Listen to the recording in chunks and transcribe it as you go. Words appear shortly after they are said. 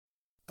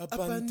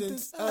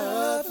Abundance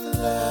of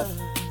love,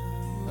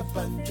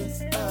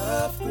 abundance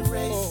of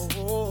grace.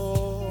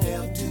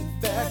 Nailed to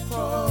that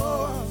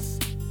cross,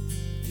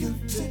 you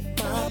took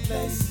my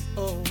place.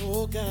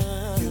 Oh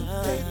God, you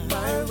paid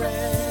my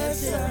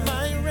ransom.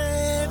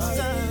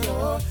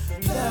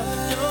 Your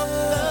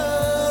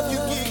love, you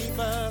gave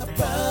us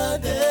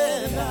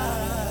abundant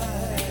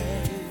life.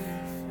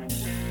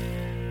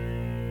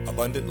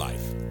 Abundant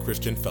Life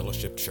Christian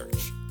Fellowship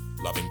Church.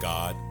 Loving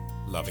God,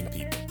 loving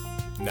people.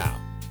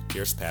 Now,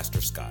 here's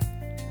Pastor Scott.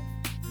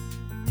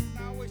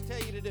 I always tell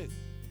you to do.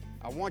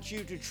 I want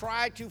you to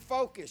try to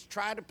focus,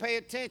 try to pay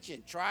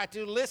attention, try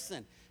to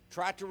listen,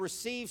 try to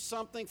receive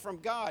something from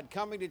God.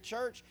 Coming to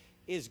church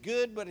is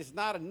good, but it's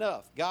not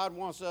enough. God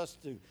wants us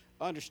to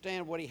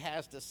understand what he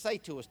has to say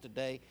to us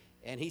today,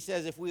 and he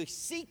says if we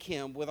seek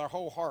him with our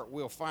whole heart,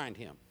 we'll find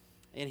him.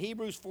 In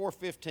Hebrews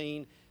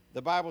 4:15,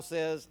 the Bible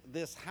says,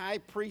 this high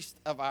priest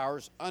of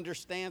ours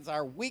understands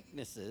our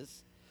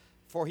weaknesses,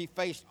 for he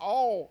faced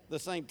all the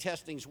same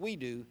testings we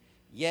do,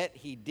 yet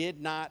he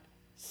did not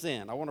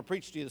sin. I want to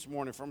preach to you this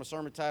morning from a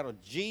sermon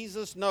titled,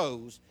 Jesus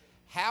Knows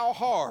How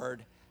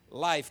Hard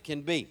Life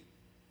Can Be.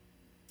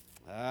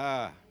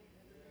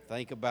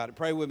 Think about it.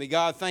 Pray with me.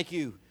 God, thank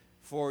you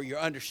for your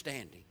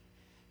understanding.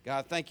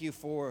 God, thank you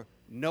for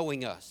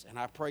knowing us. And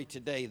I pray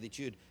today that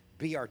you'd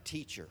be our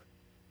teacher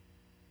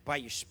by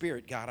your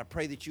Spirit, God. I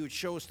pray that you would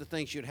show us the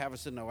things you'd have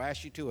us to know. I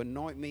ask you to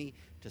anoint me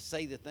to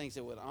say the things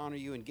that would honor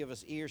you and give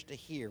us ears to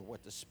hear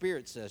what the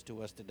Spirit says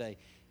to us today.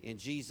 In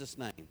Jesus'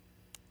 name,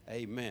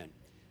 amen.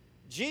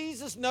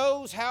 Jesus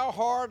knows how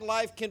hard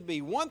life can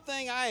be. One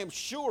thing I am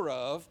sure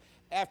of,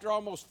 after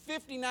almost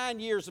 59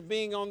 years of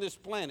being on this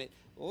planet,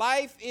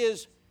 life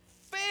is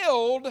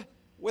filled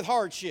with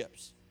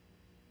hardships.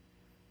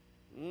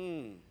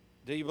 Do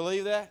you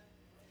believe that?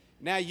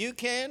 Now you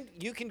can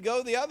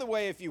go the other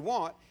way if you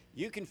want.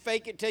 You can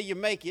fake it till you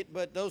make it,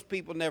 but those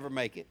people never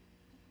make it.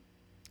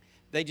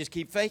 They just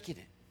keep faking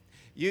it.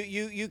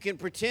 You can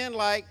pretend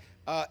like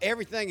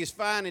everything is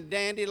fine and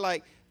dandy,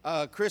 like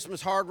Christmas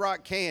Hard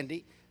Rock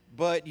candy,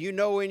 but you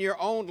know in your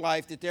own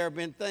life that there have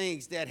been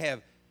things that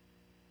have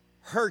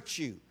hurt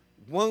you,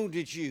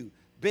 wounded you,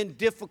 been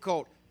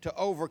difficult to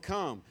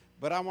overcome.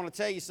 But I want to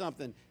tell you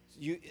something.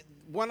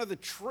 One of the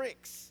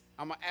tricks,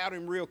 I'm going to out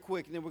him real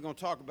quick and then we're going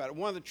to talk about it.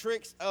 One of the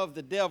tricks of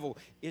the devil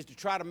is to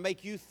try to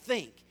make you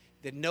think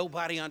that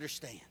nobody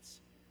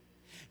understands.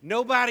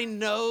 Nobody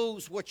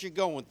knows what you're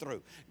going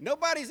through.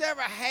 Nobody's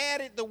ever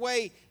had it the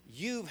way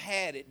you've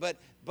had it. But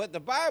the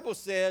Bible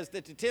says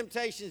that the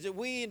temptations that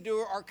we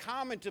endure are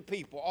common to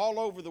people all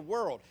over the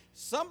world.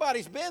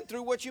 Somebody's been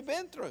through what you've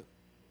been through.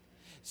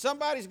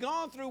 Somebody's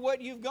gone through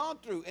what you've gone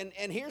through.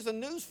 And here's a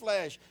news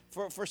flash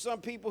for some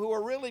people who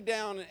are really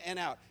down and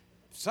out.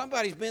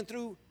 Somebody's been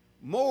through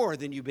more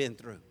than you've been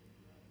through.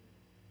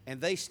 And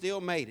they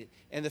still made it.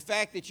 And the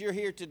fact that you're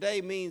here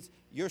today means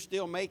you're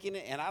still making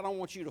it. And I don't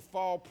want you to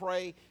fall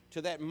prey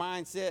to that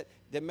mindset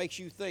that makes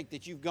you think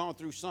that you've gone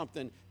through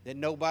something that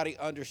nobody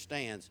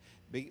understands.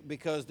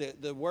 Because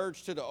the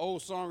words to the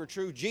old song are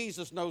true.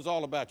 Jesus knows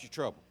all about your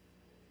trouble.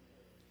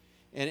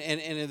 And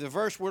in the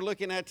verse we're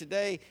looking at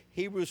today,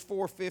 Hebrews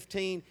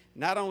 4:15,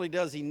 not only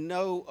does he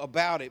know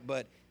about it,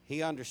 but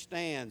he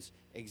understands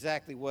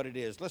exactly what it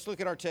is. Let's look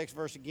at our text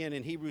verse again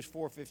in Hebrews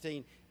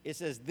 4:15. It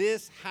says,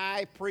 this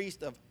high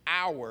priest of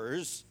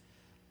ours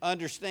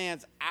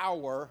understands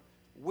our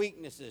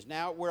weaknesses.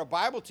 Now, we're a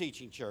Bible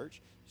teaching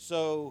church,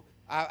 so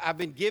I've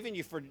been giving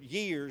you for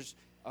years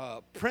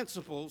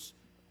principles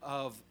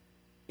of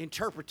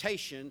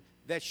interpretation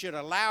that should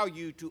allow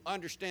you to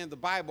understand the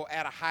Bible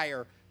at a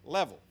higher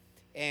level.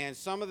 And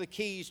some of the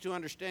keys to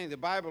understanding the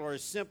Bible are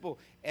as simple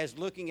as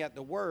looking at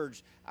the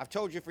words. I've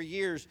told you for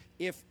years,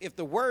 if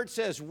the word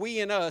says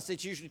we and us,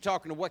 it's usually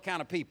talking to what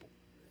kind of people?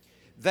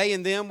 They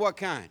and them, what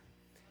kind?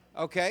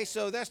 Okay,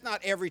 so that's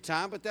not every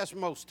time, but that's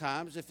most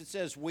times. If it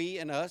says we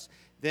and us,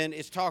 then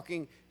it's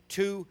talking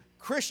to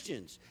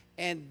Christians.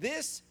 And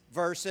this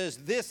verse says,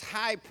 this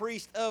high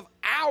priest of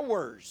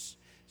ours.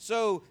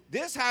 So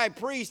this high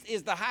priest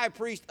is the high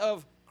priest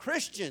of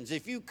Christians.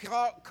 If you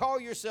call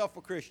yourself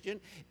a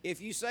Christian, if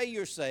you say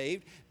you're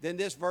saved, then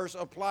this verse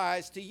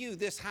applies to you.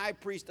 This high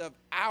priest of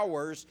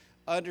ours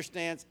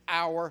understands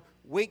our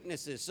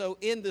weaknesses. So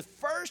in the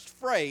first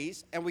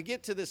phrase, and we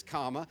get to this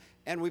comma,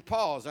 and we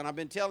pause, and I've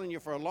been telling you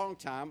for a long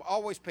time,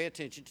 always pay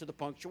attention to the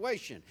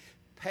punctuation.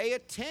 Pay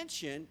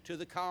attention to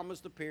the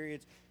commas, the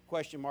periods,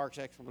 question marks,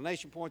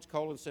 exclamation points,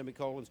 colons,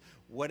 semicolons,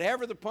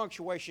 whatever the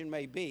punctuation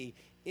may be,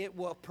 it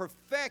will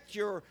perfect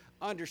your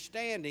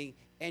understanding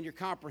and your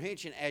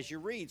comprehension as you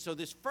read. So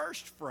this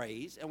first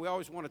phrase, and we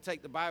always want to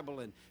take the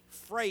Bible in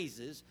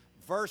phrases,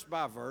 verse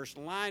by verse,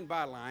 line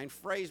by line,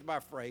 phrase by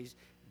phrase,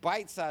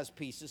 bite-sized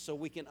pieces so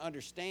we can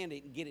understand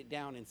it and get it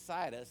down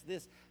inside us.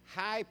 This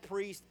high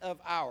priest of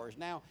ours.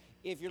 Now,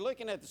 if you're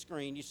looking at the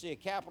screen, you see a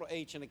capital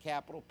H and a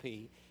capital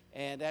P,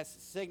 and that's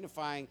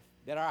signifying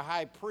that our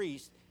high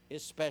priest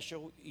is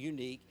special,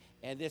 unique,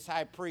 and this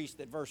high priest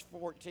that verse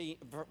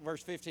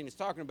 15 is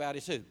talking about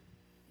is who?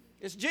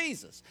 It's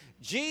Jesus.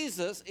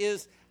 Jesus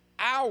is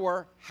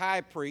our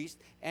high priest,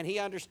 and he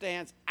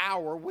understands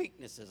our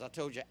weaknesses. I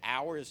told you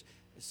our is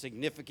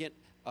significant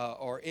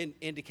or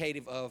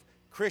indicative of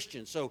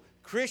Christians. So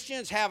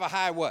Christians have a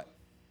high what?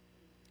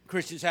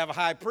 Christians have a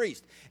high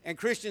priest. And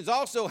Christians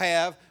also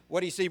have,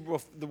 what do you see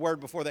the word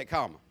before that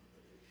comma?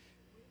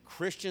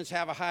 Christians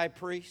have a high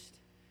priest.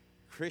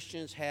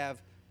 Christians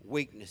have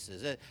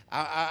weaknesses.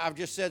 I've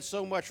just said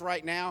so much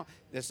right now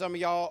that some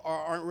of y'all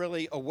aren't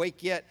really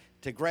awake yet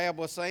to grab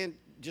what's saying.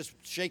 Just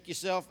shake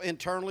yourself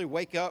internally,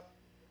 wake up,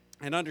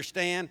 and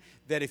understand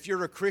that if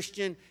you're a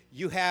Christian,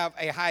 you have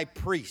a high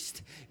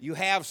priest. You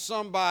have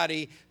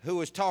somebody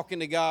who is talking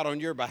to God on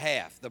your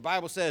behalf. The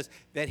Bible says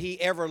that he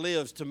ever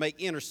lives to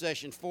make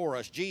intercession for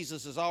us.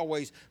 Jesus is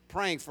always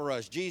praying for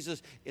us.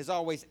 Jesus is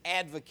always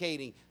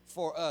advocating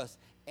for us.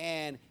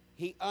 And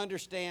he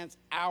understands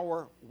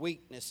our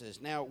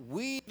weaknesses. Now,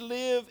 we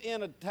live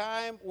in a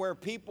time where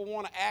people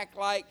want to act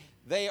like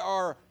they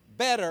are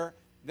better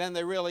than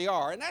they really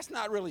are. And that's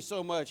not really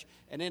so much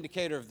an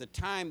indicator of the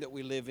time that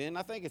we live in.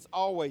 I think it's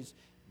always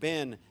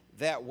been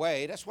that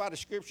way. That's why the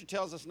Scripture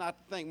tells us not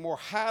to think more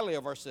highly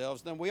of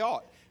ourselves than we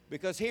ought.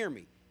 Because hear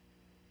me,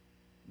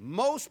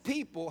 most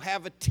people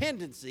have a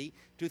tendency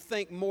to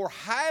think more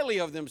highly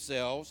of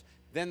themselves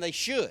than they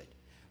should.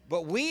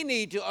 But we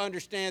need to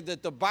understand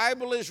that the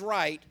Bible is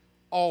right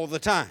all the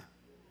time.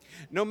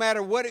 No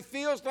matter what it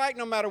feels like,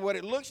 no matter what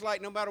it looks like,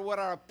 no matter what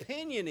our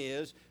opinion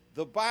is,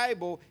 the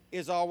Bible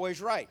is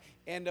always right.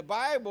 And the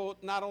Bible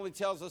not only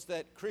tells us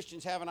that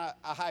Christians have a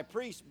high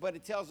priest, but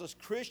it tells us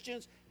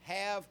Christians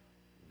have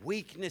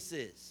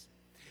weaknesses.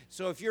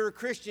 So if you're a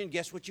Christian,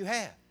 guess what you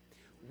have?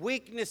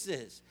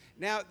 Weaknesses.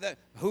 Now,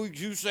 who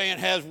you saying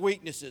has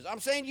weaknesses? I'm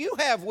saying you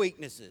have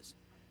weaknesses.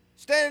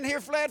 Standing here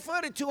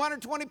flat-footed,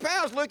 220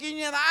 pounds, looking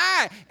you in the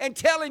eye and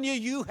telling you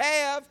you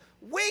have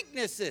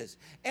weaknesses.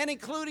 And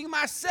including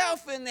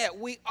myself in that.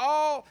 We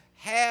all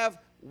have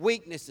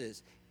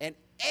weaknesses. And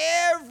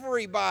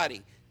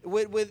everybody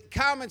with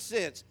common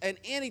sense and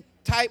any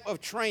type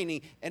of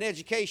training and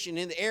education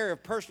in the area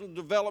of personal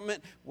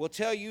development will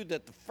tell you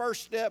that the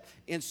first step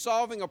in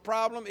solving a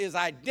problem is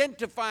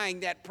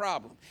identifying that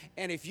problem.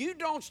 And if you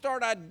don't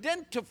start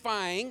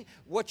identifying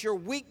what your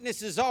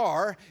weaknesses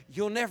are,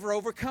 you'll never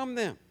overcome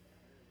them.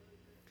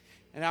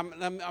 And I'm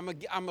going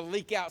to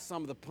leak out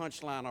some of the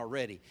punchline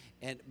already,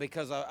 and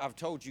because I've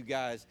told you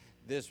guys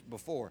this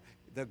before.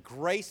 The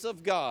grace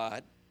of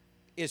God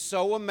is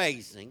so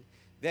amazing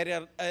that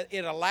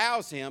it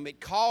allows him,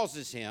 it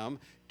causes him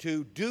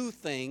to do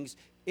things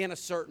in a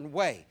certain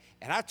way.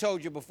 And I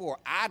told you before,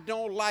 I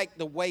don't like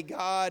the way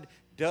God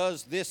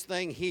does this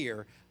thing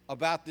here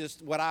about this,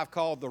 what I've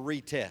called the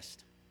retest.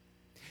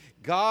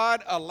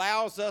 God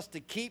allows us to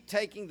keep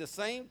taking the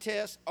same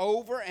test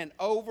over and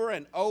over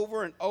and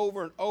over and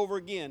over and over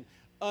again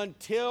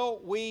until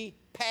we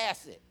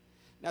pass it.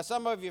 Now,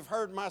 some of you have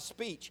heard my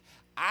speech.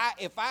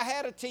 If I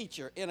had a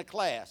teacher in a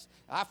class,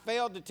 I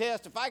failed the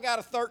test, if I got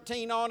a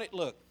 13 on it,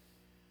 look,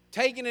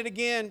 taking it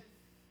again,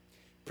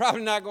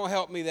 probably not going to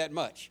help me that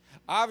much.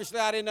 Obviously,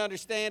 I didn't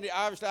understand it.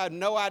 Obviously, I have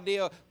no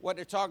idea what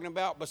they're talking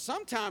about. But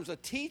sometimes a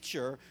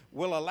teacher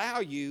will allow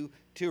you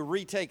to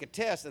retake a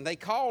test, and they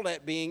call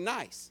that being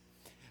nice.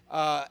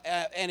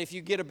 And if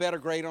you get a better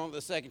grade on it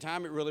the second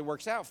time, it really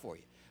works out for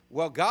you.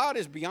 Well, God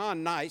is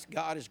beyond nice.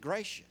 God is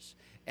gracious.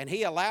 And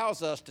he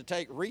allows us to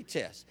take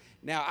retests.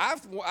 Now,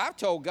 I've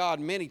told God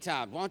many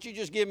times, why don't you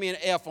just give me an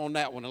F on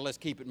that one and let's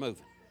keep it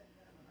moving.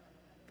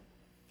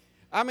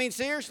 I mean,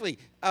 seriously,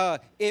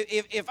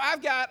 if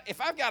I've got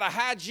a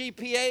high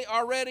GPA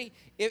already,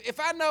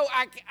 if I know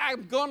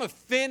I'm going to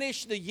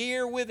finish the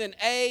year with an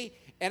A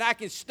and I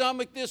can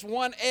stomach this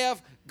one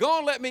F, go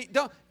and let me,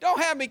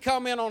 don't have me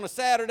come in on a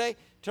Saturday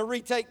to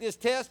retake this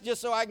test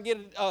just so I can get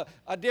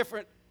a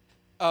different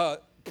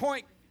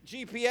point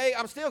GPA.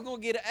 I'm still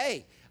going to get an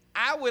A.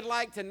 I would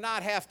like to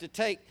not have to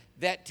take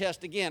that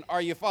test again.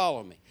 Are you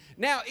following me?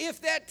 Now, if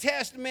that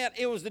test meant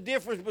it was the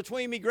difference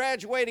between me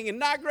graduating and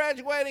not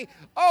graduating,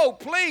 oh,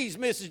 please,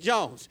 Mrs.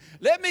 Jones,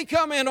 let me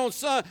come in on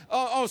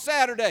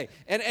Saturday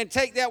and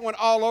take that one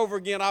all over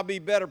again. I'll be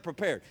better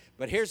prepared.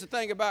 But here's the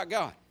thing about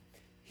God.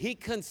 He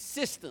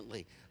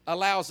consistently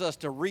allows us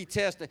to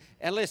retest it.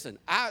 And listen,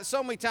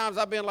 so many times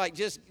I've been like,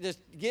 just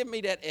give me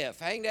that F.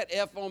 Hang that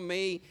F on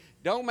me.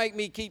 Don't make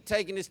me keep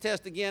taking this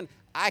test again.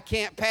 I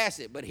can't pass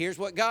it. But here's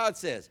what God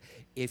says.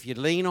 If you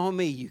lean on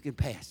me, you can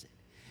pass it.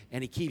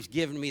 And he keeps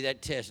giving me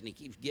that test, and he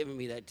keeps giving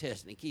me that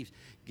test, and he keeps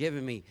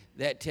giving me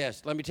that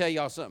test. Let me tell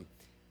y'all something.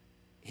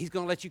 He's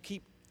going to let you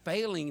keep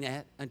failing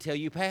that until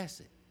you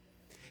pass it.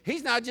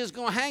 He's not just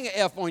going to hang an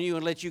F on you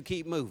and let you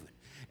keep moving.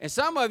 And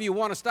some of you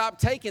want to stop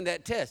taking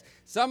that test.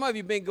 Some of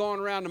you have been going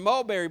around the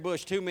mulberry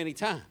bush too many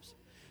times.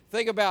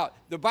 Think about,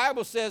 the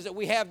Bible says that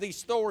we have these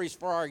stories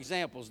for our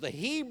examples. The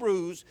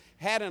Hebrews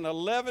had an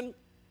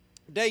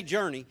 11-day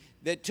journey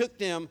that took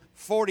them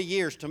 40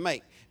 years to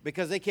make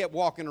because they kept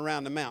walking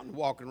around the mountain,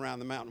 walking around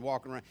the mountain,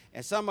 walking around.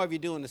 And some of you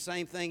doing the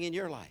same thing in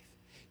your life.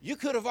 You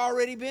could have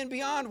already been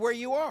beyond where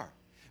you are,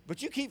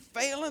 but you keep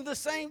failing the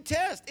same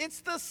test.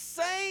 It's the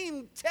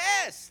same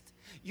test.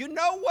 You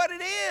know what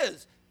it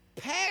is.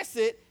 Pass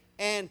it,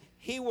 and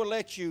he will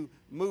let you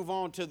move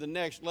on to the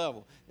next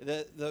level.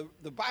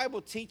 The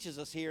Bible teaches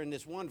us here in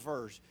this one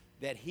verse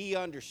that he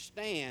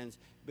understands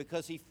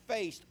because he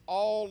faced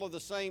all of the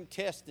same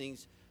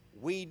testings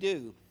we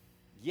do,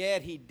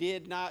 yet he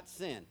did not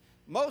sin.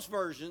 Most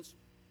versions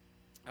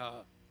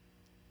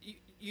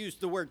use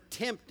the word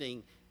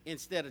tempting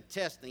instead of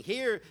testing.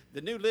 Here,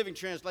 the New Living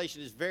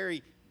Translation is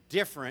very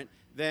different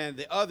than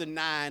the other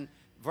 9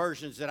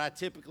 versions that I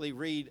typically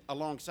read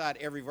alongside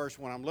every verse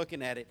when I'm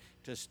looking at it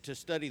to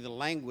study the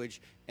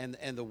language and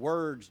the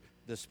words,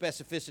 the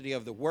specificity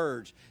of the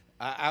words.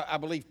 I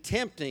believe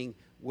tempting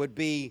would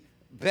be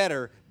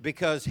better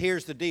because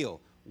here's the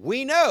deal.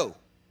 We know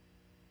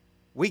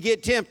we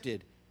get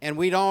tempted and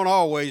we don't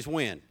always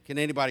win. Can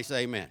anybody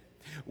say amen?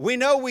 We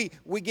know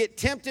we get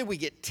tempted, we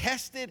get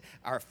tested,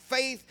 our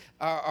faith,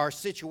 our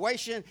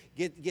situation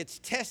gets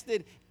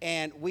tested,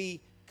 and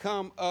we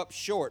come up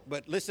short.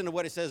 But listen to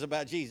what it says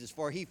about Jesus.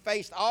 For he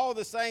faced all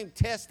the same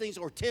testings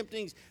or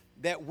temptings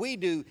that we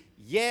do,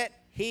 yet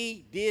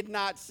he did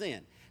not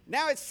sin.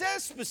 Now it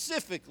says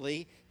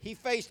specifically he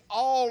faced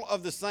all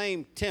of the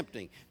same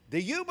tempting. Do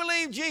you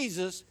believe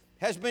Jesus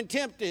has been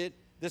tempted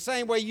the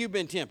same way you've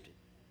been tempted?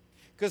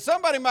 Because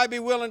somebody might be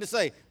willing to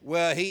say,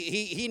 well,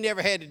 he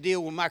never had to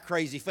deal with my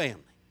crazy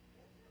family.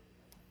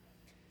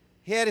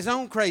 He had his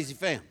own crazy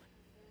family.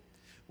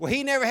 Well,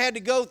 he never had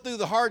to go through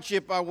the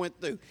hardship I went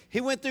through.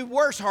 He went through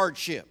worse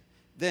hardship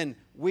than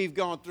we've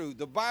gone through.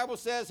 The Bible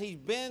says he's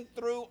been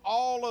through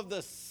all of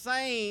the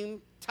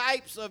same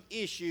types of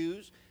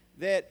issues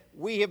that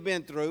we have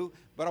been through.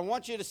 But I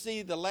want you to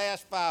see the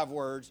last 5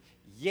 words,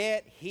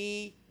 yet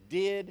he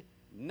did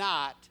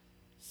not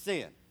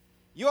sin.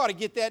 You ought to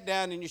get that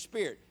down in your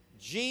spirit.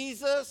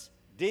 Jesus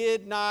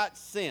did not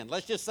sin.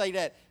 Let's just say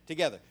that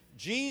together.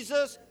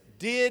 Jesus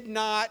did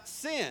not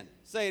sin.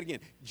 Say it again.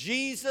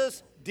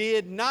 Jesus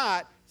did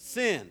not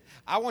sin.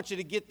 I want you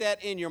to get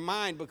that in your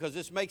mind because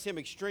this makes him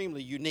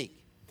extremely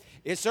unique.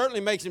 It certainly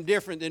makes him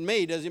different than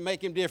me. Does it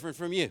make him different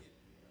from you?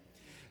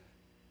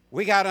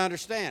 We got to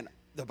understand.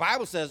 The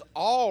Bible says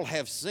all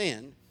have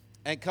sinned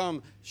and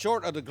come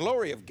short of the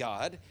glory of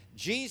God.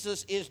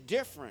 Jesus is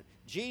different.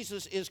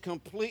 Jesus is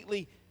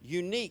completely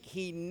unique.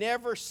 He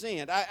never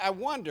sinned. I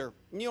wonder,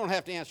 and you don't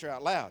have to answer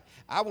out loud.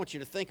 I want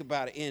you to think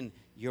about it in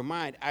your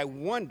mind. I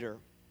wonder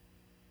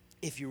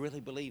if you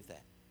really believe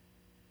that.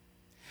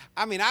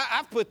 I mean,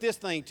 I've put this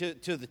thing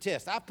to the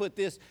test. I've put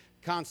this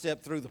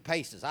concept through the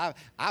paces.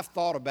 I've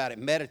thought about it,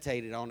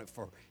 meditated on it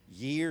for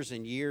years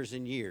and years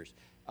and years.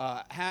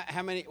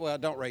 How many, well,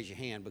 don't raise your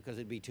hand because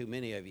it'd be too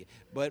many of you.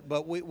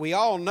 But we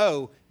all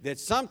know that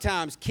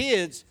sometimes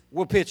kids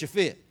will pitch a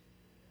fit.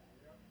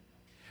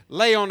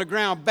 Lay on the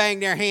ground,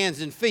 bang their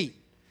hands and feet,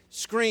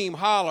 scream,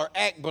 holler,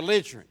 act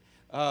belligerent.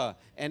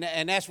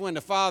 And that's when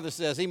the father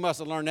says he must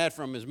have learned that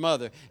from his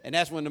mother. And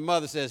that's when the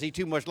mother says he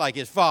too much like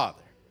his father.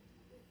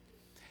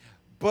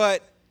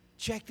 But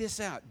check this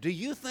out. Do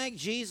you think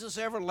Jesus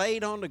ever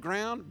laid on the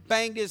ground,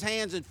 banged his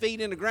hands and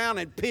feet in the ground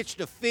and pitched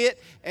a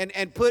fit and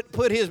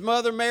put his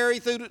mother Mary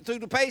through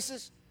the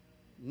paces?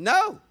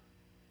 No.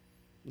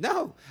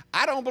 No,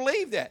 I don't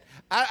believe that.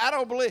 I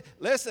don't believe.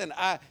 Listen,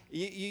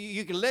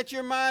 you can let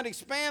your mind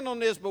expand on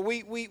this, but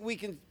we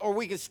can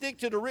stick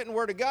to the written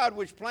word of God,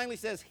 which plainly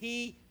says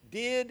he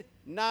did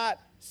not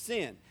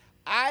sin.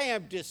 I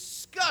am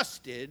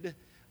disgusted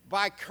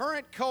by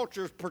current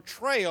culture's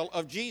portrayal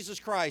of Jesus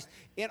Christ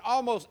in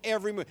almost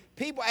every movie.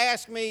 People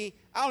ask me,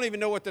 I don't even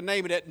know what the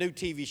name of that new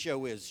TV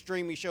show is,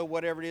 streaming show,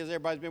 whatever it is.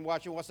 Everybody's been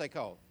watching. What's that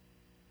called?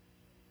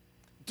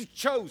 The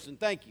Chosen.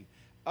 Thank you.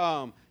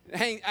 I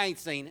ain't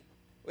seen it.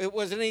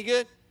 Was it any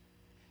good?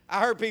 I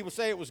heard people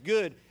say it was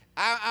good.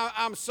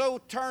 I'm so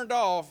turned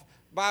off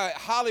by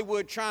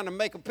Hollywood trying to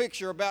make a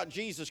picture about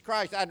Jesus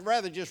Christ, I'd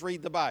rather just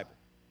read the Bible.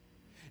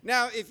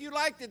 Now, if you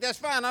liked it, that's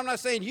fine. I'm not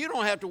saying you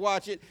don't have to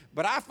watch it,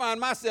 but I find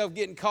myself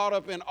getting caught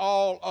up in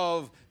all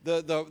of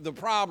the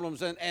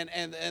problems and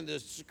the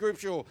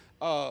scriptural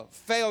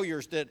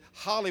failures that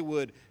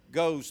Hollywood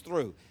goes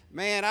through.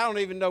 Man, I don't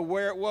even know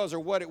where it was or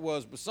what it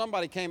was, but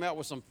somebody came out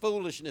with some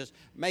foolishness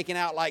making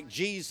out like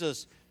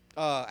Jesus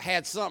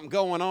had something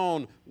going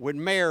on with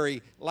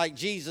Mary, like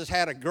Jesus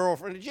had a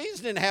girlfriend. Jesus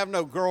didn't have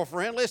no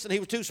girlfriend. Listen, he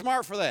was too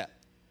smart for that.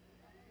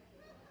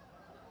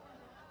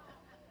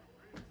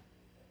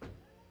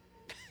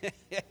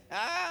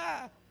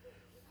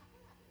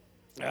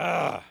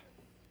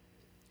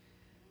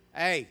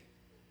 Hey,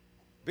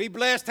 be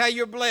blessed how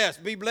you're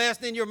blessed. Be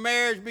blessed in your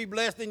marriage. Be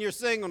blessed in your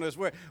singleness,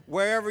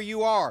 wherever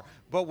you are.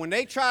 But when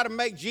they try to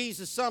make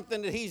Jesus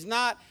something that he's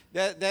not,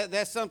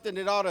 that's something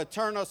that ought to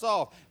turn us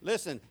off.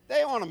 Listen,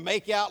 they want to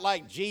make out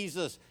like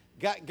Jesus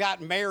got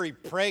Mary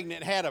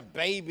pregnant, had a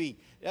baby.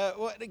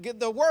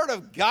 The Word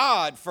of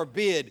God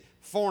forbid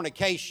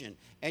fornication,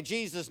 and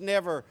Jesus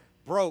never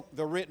broke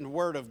the written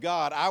Word of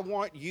God. I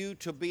want you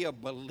to be a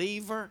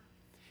believer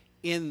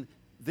in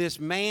this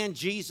man,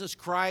 Jesus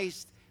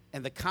Christ,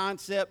 and the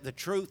concept, the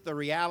truth, the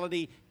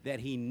reality that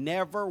he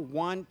never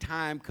one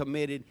time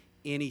committed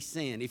any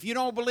sin. If you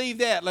don't believe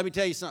that, let me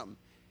tell you something.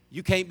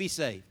 You can't be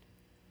saved.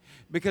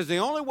 Because the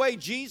only way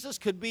Jesus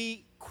could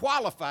be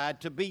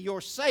qualified to be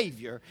your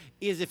Savior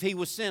is if he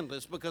was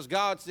sinless, because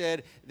God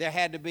said there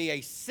had to be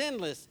a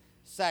sinless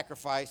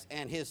sacrifice,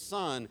 and his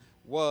Son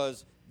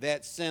was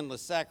that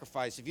sinless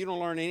sacrifice. If you don't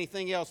learn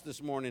anything else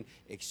this morning,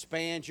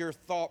 expand your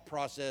thought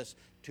process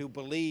to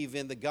believe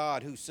in the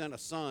God who sent a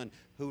Son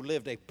who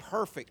lived a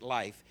perfect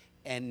life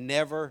and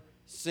never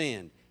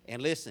sinned.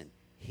 And listen,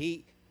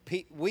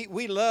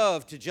 we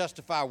love to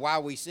justify why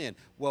we sin.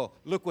 Well,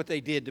 look what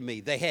they did to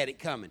me. They had it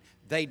coming.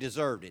 They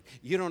deserved it.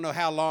 You don't know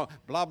how long,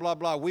 blah, blah,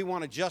 blah. We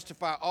want to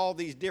justify all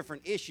these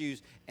different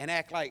issues and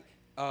act like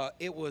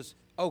it was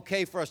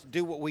okay for us to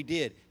do what we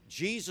did.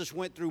 Jesus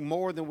went through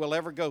more than we'll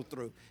ever go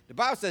through. The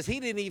Bible says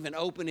he didn't even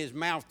open his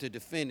mouth to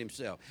defend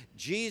himself.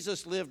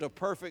 Jesus lived a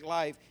perfect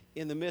life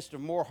in the midst of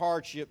more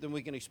hardship than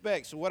we can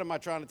expect. So what am I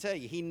trying to tell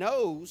you? He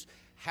knows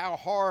how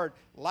hard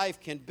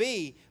life can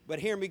be, but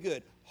hear me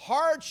good.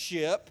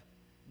 Hardship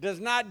does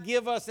not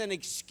give us an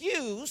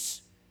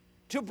excuse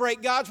to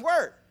break God's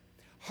word.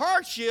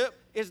 Hardship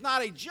is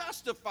not a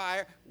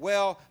justifier.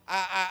 Well,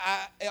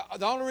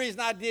 the only reason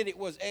I did it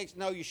was X.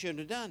 No, you shouldn't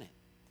have done it.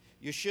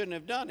 You shouldn't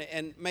have done it.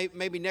 And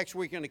maybe next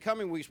week, in the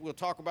coming weeks, we'll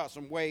talk about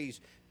some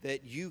ways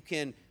that you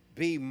can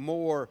be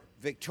more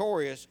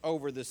victorious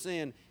over the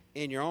sin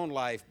in your own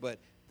life. But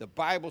the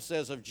Bible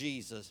says of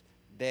Jesus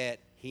that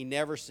he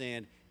never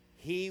sinned.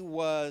 He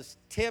was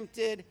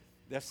tempted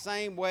the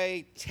same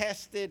way,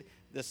 tested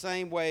the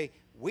same way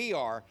we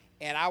are.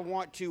 And I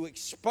want to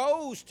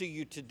expose to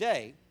you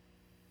today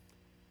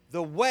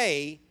the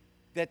way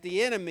that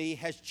the enemy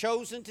has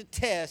chosen to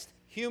test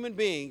human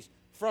beings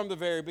from the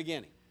very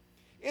beginning.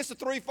 It's a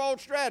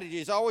threefold strategy.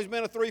 It's always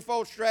been a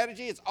threefold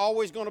strategy. It's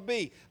always going to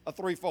be a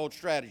threefold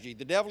strategy.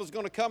 The devil is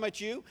going to come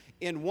at you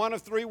in one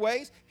of three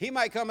ways. He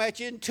might come at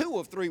you in two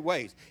of three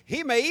ways.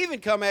 He may even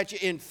come at you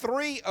in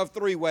three of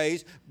three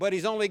ways, but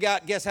he's only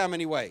got, guess how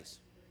many ways?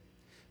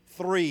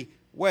 3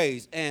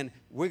 ways. And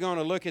we're going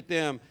to look at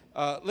them.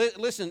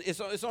 Listen,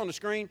 it's on the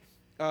screen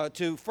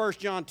to 1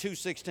 John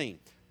 2:16.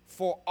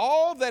 For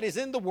all that is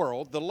in the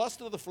world, the lust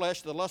of the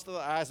flesh, the lust of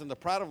the eyes, and the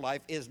pride of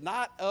life is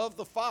not of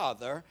the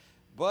Father,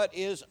 but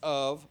is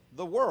of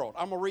the world.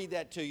 I'm going to read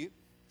that to you.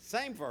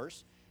 Same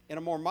verse in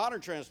a more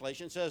modern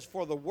translation says,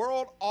 for the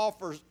world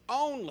offers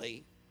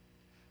only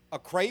a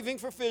craving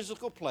for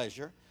physical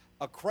pleasure,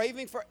 a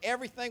craving for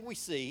everything we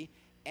see,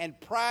 and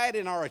pride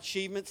in our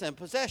achievements and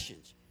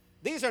possessions.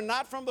 These are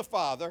not from the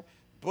Father,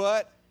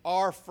 but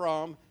are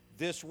from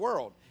this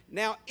world.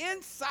 Now,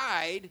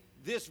 inside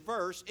this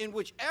verse, in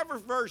whichever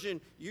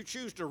version you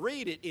choose to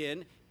read it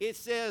in, it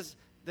says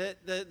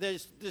that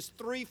there's this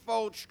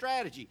threefold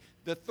strategy,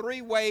 the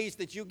 3 ways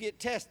that you get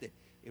tested.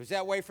 It was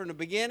that way from the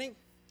beginning.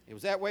 It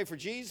was that way for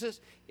Jesus.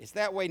 It's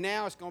that way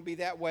now. It's going to be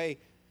that way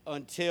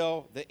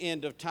until the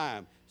end of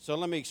time. So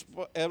let me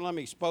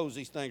expose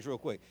these things real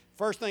quick.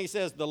 First thing he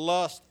says, the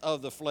lust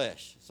of the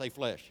flesh. Say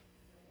flesh.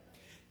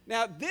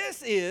 Now,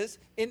 this is,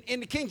 in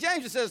the King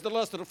James, it says the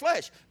lust of the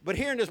flesh. But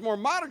here in this more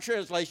modern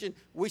translation,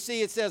 we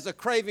see it says a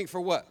craving for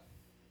what?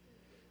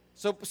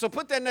 So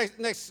put that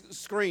next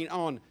screen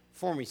on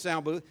for me,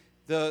 sound booth.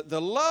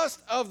 The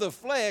lust of the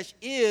flesh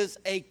is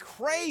a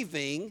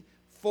craving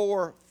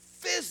for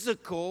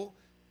physical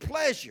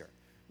pleasure.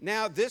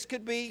 Now, this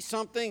could be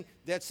something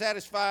that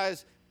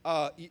satisfies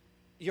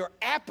your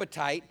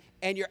appetite,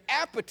 and your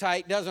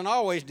appetite doesn't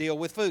always deal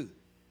with food.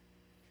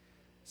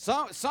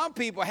 Some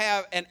people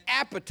have an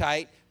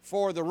appetite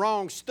for the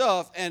wrong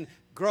stuff and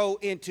grow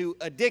into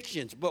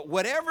addictions. But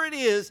whatever it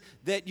is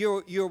that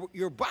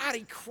your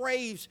body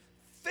craves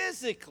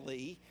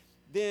physically,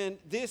 then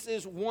this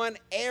is one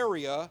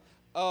area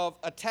of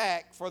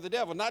attack for the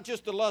devil. Not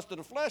just the lust of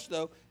the flesh,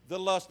 though, the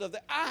lust of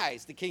the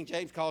eyes. The King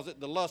James calls it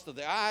the lust of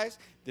the eyes.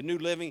 The New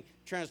Living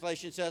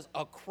Translation says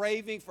a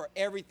craving for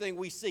everything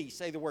we see.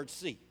 Say the word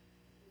see.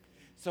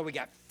 So we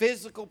got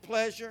physical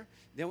pleasure.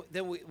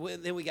 Then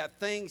we got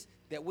things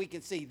that we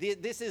can see.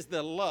 This is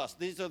the lust.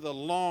 These are the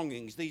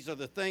longings. These are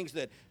the things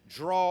that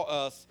draw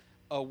us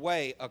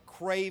away. A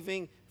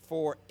craving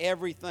for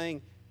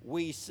everything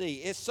we see.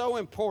 It's so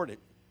important.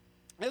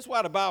 That's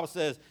why the Bible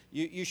says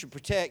you should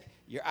protect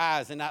your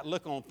eyes and not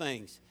look on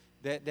things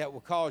that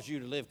will cause you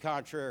to live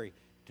contrary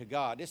to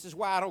God. This is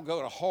why I don't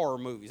go to horror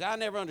movies. I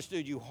never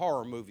understood you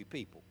horror movie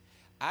people.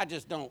 I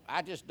just don't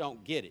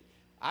get it.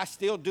 I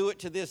still do it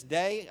to this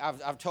day.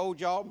 I've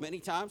told y'all many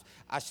times.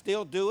 I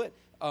still do it.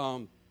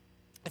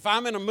 If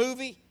I'm in a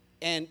movie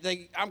and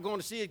I'm going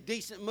to see a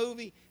decent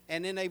movie,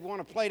 and then they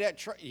want to play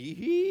that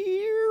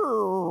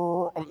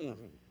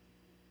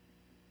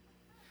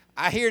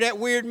I hear that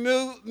weird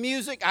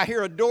music. I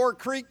hear a door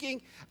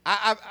creaking.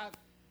 I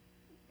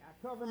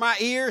cover my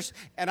ears,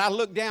 and I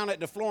look down at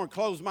the floor and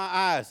close my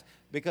eyes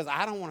because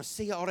I don't want to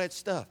see all that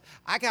stuff.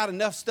 I got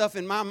enough stuff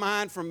in my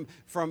mind from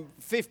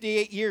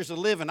 58 years of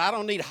living. I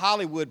don't need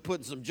Hollywood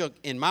putting some junk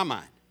in my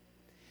mind.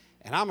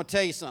 And I'm going to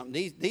tell you something.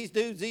 These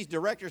dudes, these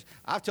directors,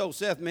 I've told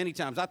Seth many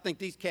times, I think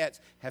these cats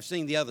have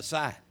seen the other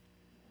side.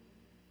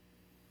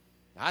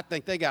 I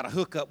think they got a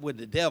hookup with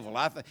the devil.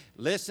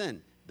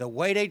 Listen, the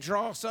way they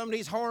draw some of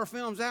these horror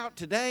films out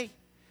today,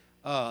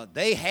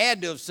 they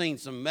had to have seen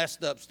some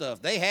messed up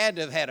stuff. They had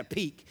to have had a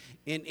peek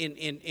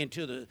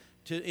into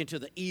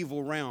the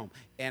evil realm.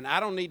 And I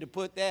don't need to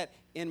put that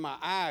in my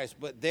eyes,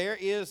 but there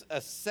is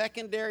a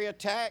secondary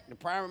attack.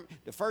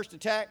 The first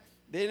attack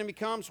the enemy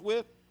comes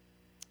with,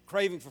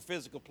 craving for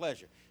physical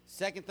pleasure.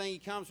 Second thing he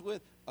comes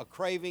with, a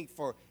craving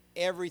for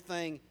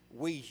everything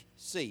we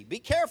see. Be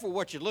careful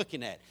what you're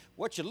looking at.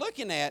 What you're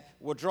looking at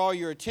will draw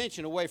your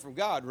attention away from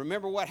God.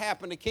 Remember what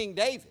happened to King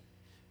David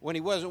when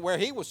he wasn't where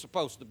he was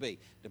supposed to be.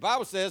 The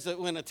Bible says that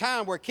when a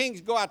time where kings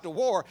go out to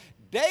war,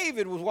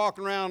 David was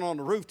walking around on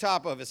the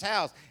rooftop of his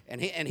house,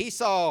 and he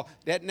saw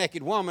that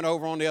naked woman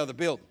over on the other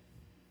building.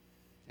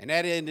 And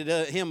that ended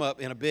him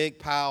up in a big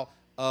pile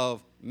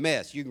of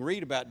mess. You can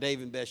read about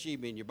David and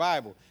Bathsheba in your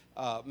Bible.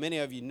 Many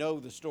of you know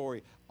the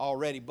story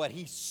already. But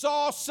he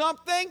saw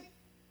something,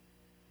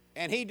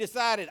 and he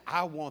decided,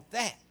 I want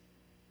that.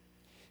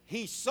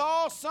 He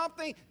saw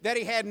something that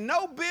he had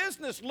no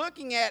business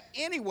looking at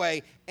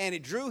anyway, and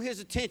it drew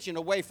his attention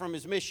away from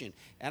his mission.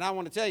 And I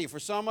want to tell you, for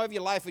some of you,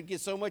 life would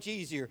get so much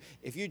easier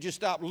if you just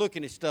stop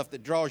looking at stuff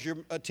that draws your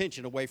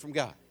attention away from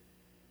God.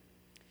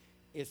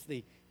 It's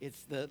the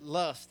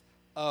lust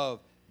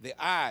of the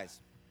eyes.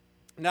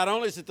 Not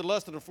only is it the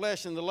lust of the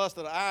flesh and the lust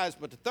of the eyes,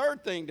 but the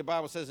third thing the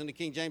Bible says in the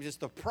King James is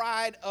the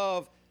pride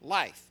of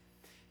life.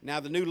 Now,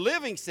 the New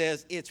Living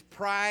says it's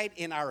pride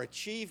in our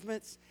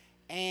achievements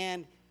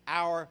and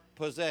our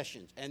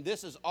possessions. And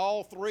this is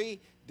all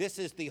three. This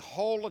is the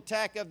whole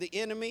attack of the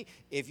enemy.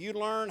 If you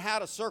learn how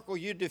to circle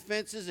your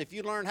defenses, if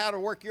you learn how to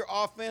work your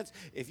offense,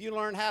 if you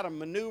learn how to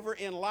maneuver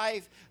in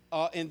life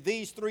in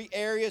these three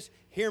areas,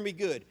 hear me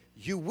good,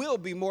 you will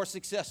be more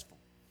successful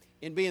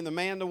in being the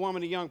man, the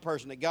woman, the young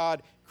person that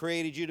God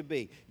created you to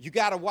be. You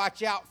got to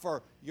watch out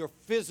for your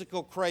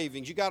physical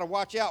cravings. You got to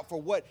watch out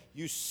for what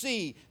you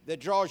see that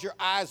draws your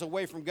eyes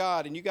away from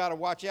God. And you got to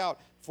watch out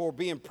for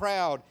being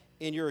proud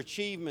in your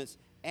achievements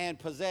and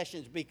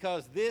possessions,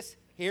 because this,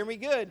 hear me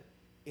good,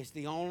 is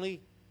the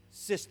only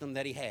system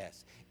that he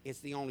has. It's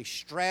the only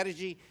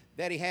strategy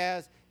that he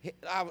has.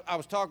 I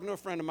was talking to a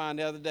friend of mine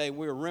the other day.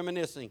 We were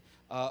reminiscing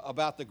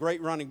about the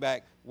great running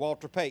back,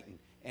 Walter Payton.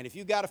 And if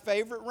you got a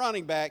favorite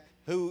running back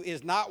who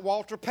is not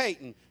Walter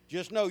Payton,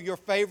 just know your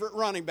favorite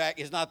running back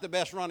is not the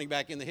best running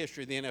back in the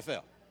history of the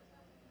NFL.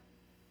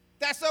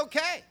 That's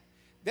okay.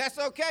 That's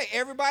okay.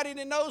 Everybody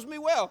that knows me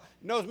well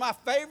knows my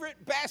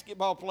favorite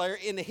basketball player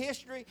in the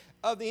history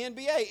of the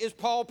NBA is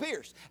Paul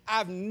Pierce.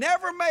 I've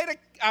never made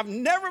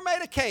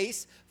a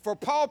case for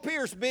Paul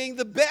Pierce being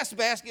the best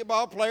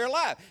basketball player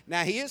alive.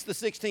 Now, he is the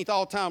 16th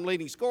all-time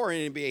leading scorer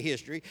in NBA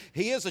history.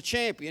 He is a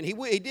champion.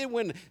 He did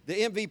win the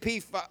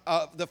MVP,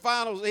 the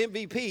Finals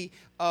MVP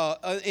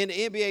in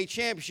the NBA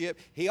championship.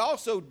 He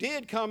also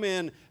did come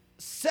in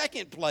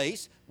second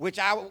place, which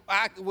I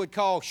would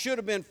call should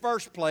have been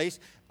first place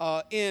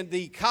in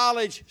the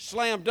college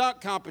slam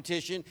dunk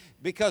competition,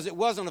 because it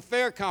wasn't a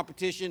fair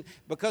competition,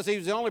 because he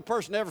was the only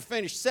person to ever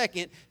finish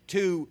second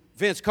to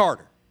Vince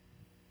Carter.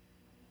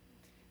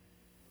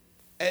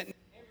 And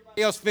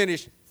everybody else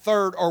finished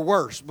third or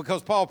worse,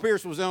 because Paul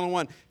Pierce was the only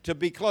one to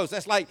be close.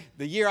 That's like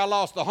the year I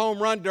lost the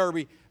home run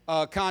derby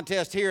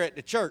contest here at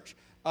the church.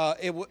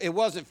 It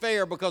wasn't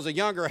fair because a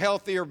younger,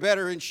 healthier,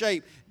 better in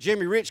shape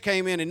Jimmy Rich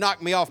came in and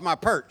knocked me off my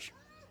perch.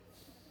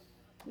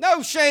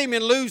 No shame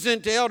in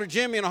losing to Elder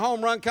Jimmy in a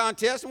home run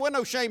contest. And wasn't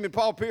no shame in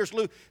Paul Pierce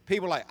losing.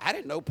 People like, I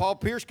didn't know Paul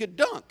Pierce could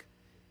dunk.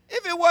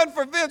 If it wasn't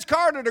for Vince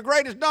Carter, the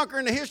greatest dunker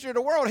in the history of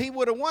the world, he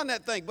would have won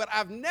that thing. But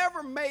I've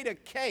never made a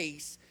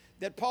case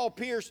that Paul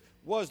Pierce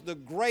was the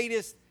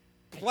greatest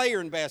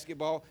player in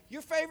basketball.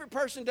 Your favorite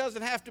person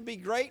doesn't have to be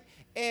great.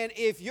 And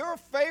if your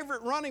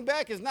favorite running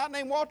back is not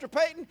named Walter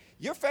Payton,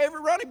 your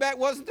favorite running back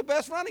wasn't the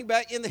best running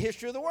back in the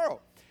history of the world.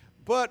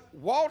 But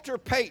Walter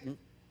Payton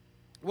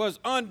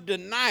was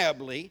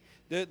undeniably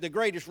the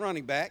greatest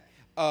running back.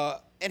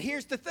 And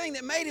here's the thing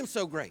that made him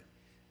so great.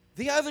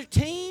 The other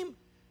team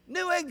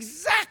knew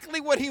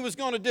exactly what he was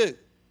going to do.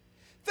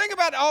 Think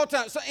about the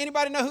all-time. So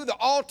anybody know who the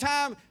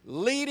all-time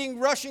leading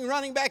rushing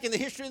running back in the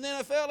history of the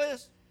NFL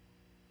is?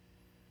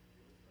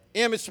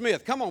 Emmitt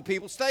Smith. Come on,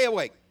 people, stay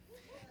awake.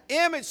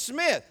 Emmitt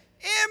Smith.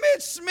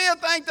 Emmitt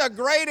Smith ain't the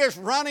greatest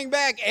running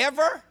back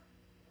ever.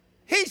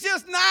 He's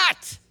just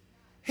not.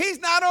 He's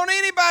not on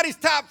anybody's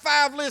top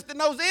 5 list that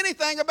knows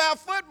anything about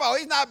football.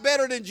 He's not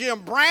better than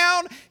Jim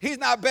Brown. He's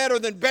not better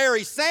than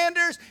Barry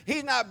Sanders.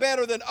 He's not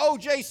better than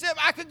O.J. Simpson.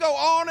 I could go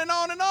on and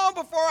on and on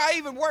before I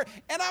even work.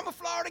 And I'm a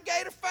Florida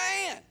Gator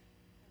fan.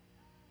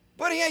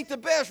 But he ain't the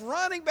best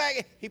running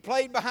back. He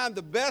played behind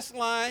the best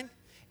line,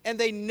 and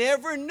they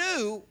never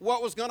knew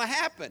what was going to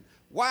happen.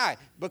 Why?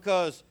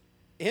 Because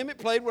Emmitt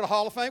played with a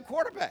Hall of Fame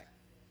quarterback.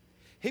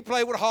 He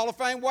played with a Hall of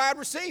Fame wide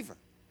receiver.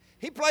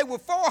 He played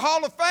with 4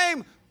 Hall of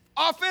Fame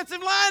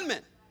offensive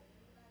linemen.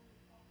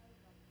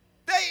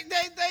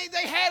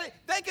 They had it.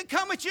 They could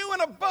come at you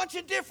in a bunch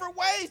of different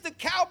ways. The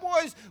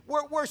Cowboys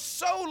were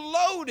so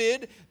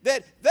loaded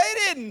that they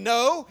didn't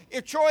know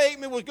if Troy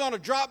Aikman was going to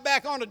drop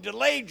back on a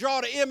delayed draw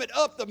to Emmitt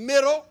up the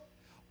middle,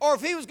 or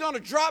if he was going to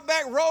drop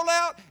back, roll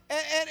out,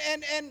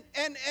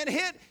 and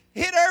hit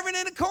hit Irvin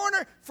in the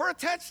corner for a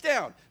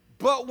touchdown.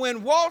 But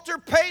when Walter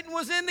Payton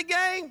was in the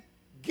game,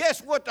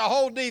 guess what the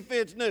whole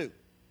defense knew?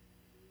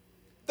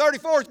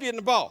 34 is getting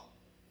the ball.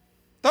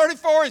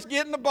 34 is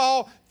getting the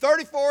ball.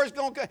 34 is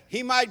going to,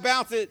 he might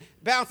bounce it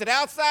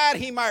outside.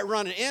 He might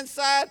run it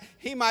inside.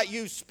 He might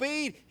use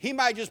speed. He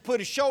might just put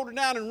his shoulder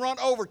down and run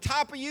over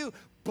top of you.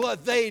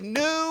 But they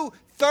knew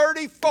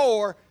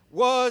 34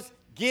 was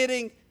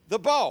getting the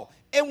ball.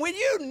 And when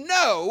you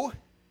know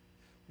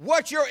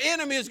what your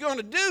enemy is going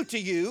to do to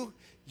you,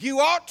 you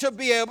ought to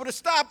be able to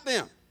stop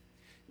them.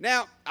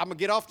 Now, I'm going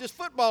to get off this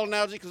football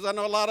analogy because I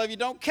know a lot of you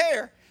don't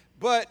care.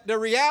 But the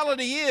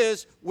reality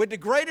is, with the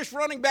greatest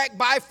running back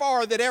by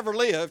far that ever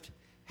lived,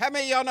 how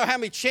many of y'all know how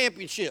many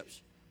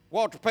championships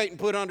Walter Payton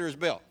put under his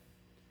belt?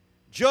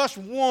 Just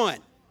one.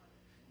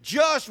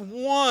 Just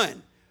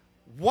one.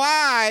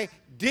 Why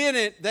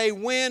didn't they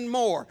win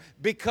more?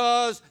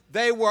 Because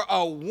they were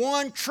a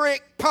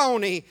one-trick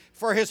pony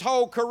for his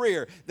whole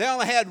career. They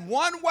only had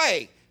one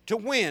way to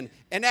win,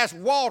 and that's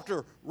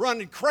Walter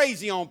running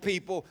crazy on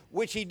people,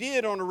 which he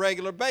did on a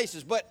regular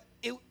basis. But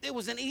it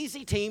was an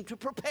easy team to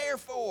prepare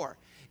for.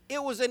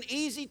 It was an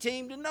easy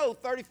team to know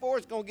 34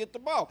 is going to get the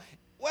ball.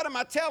 What am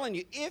I telling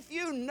you? If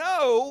you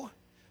know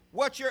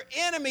what your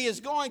enemy is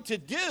going to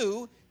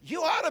do,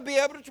 you ought to be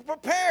able to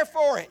prepare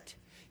for it.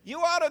 You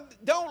ought to,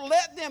 don't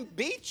let them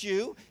beat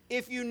you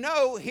if you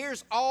know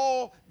here's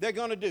all they're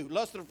going to do.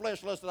 Lust of the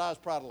flesh, lust of the eyes,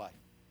 pride of life.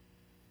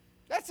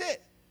 That's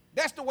it.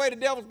 That's the way the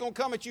devil's going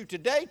to come at you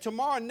today,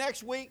 tomorrow,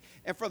 next week,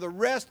 and for the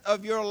rest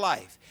of your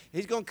life.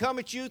 He's going to come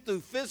at you through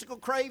physical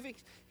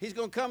cravings. He's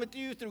going to come at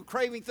you through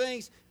craving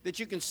things that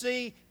you can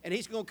see, and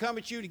he's going to come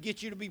at you to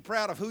get you to be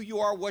proud of who you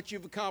are, what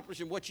you've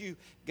accomplished, and what you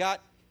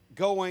got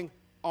going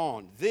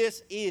on.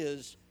 This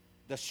is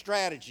the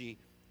strategy,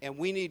 and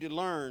we need to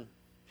learn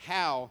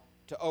how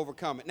to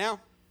overcome it. Now,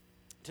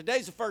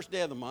 today's the first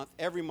day of the month.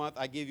 Every month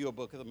I give you a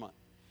book of the month.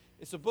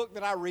 It's a book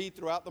that I read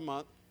throughout the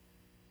month.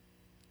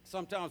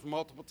 Sometimes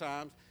multiple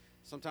times.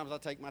 Sometimes I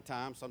take my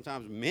time.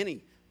 Sometimes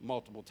many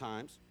multiple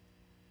times.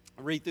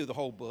 I read through the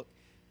whole book.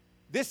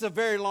 This is a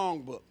very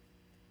long book.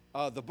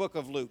 The book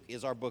of Luke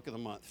is our book of the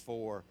month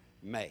for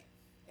May.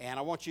 And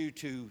I want you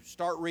to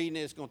start reading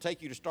it. It's going to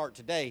take you to start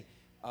today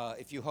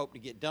if you hope to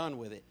get done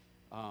with it.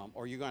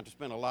 Or you're going to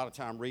spend a lot of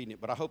time reading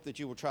it. But I hope that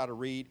you will try to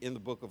read in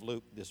the book of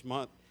Luke this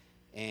month.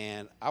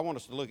 And I want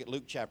us to look at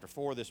Luke chapter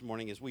 4 this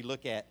morning as we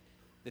look at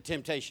the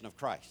temptation of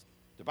Christ.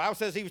 The Bible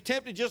says he was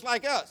tempted just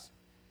like us.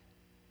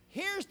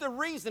 Here's the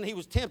reason he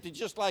was tempted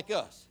just like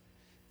us.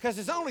 Because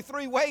there's only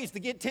three ways to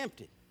get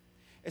tempted.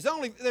 There's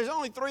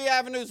only three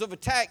avenues of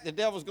attack the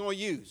devil's going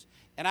to use.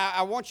 And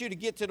I want you to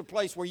get to the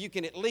place where you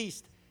can at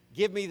least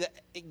give me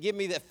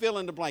that fill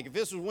in the blank. If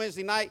this was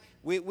Wednesday night,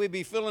 we'd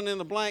be filling in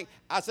the blank.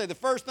 I say the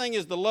first thing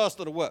is the lust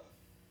of the what?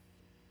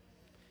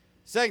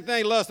 Second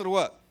thing, lust of the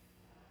what?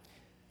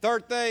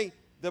 Third thing,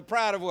 the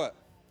pride of what?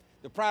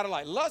 The pride of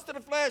life. Lust of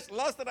the flesh,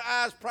 lust of the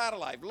eyes, pride of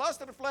life.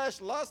 Lust of the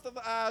flesh, lust of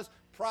the eyes,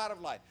 pride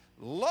of life.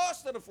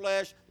 Lust of the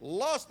flesh,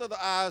 lust of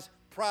the eyes,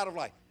 pride of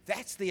life.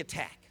 That's the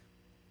attack.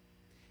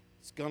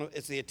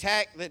 It's the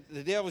attack that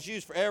the devil's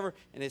used forever,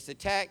 and it's the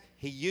attack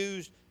he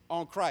used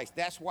on Christ.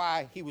 That's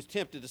why he was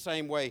tempted the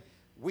same way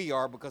we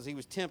are, because he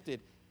was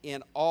tempted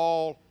in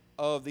all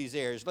of these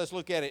areas. Let's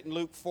look at it in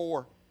Luke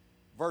 4,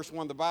 verse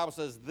 1. The Bible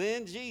says,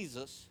 "Then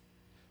Jesus,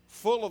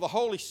 full of the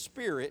Holy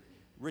Spirit,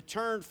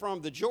 returned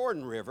from the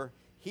Jordan River.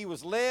 He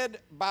was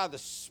led by the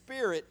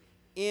Spirit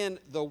in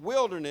the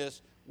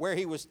wilderness, where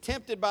he was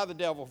tempted by the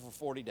devil for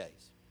 40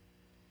 days.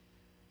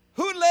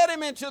 Who led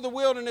him into the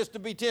wilderness to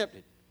be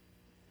tempted?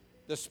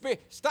 The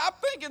Spirit. Stop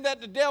thinking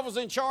that the devil's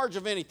in charge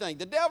of anything.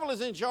 The devil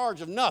is in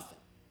charge of nothing.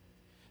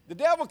 The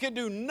devil can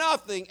do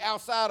nothing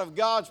outside of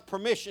God's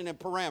permission and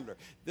parameter.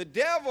 The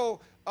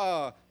devil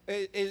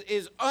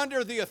is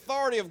under the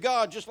authority of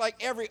God, just like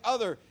every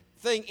other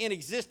thing in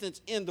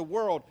existence in the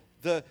world.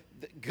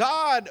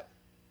 God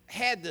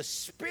had the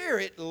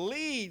Spirit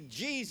lead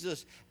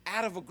Jesus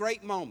out of a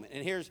great moment.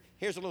 And here's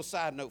a little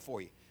side note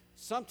for you.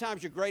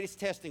 Sometimes your greatest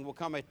testing will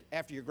come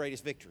after your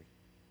greatest victory.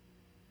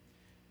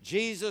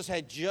 Jesus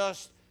had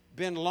just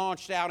been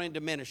launched out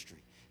into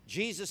ministry.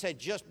 Jesus had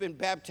just been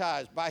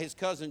baptized by his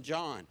cousin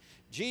John.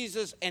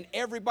 Jesus and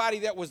everybody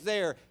that was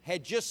there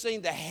had just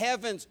seen the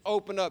heavens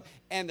open up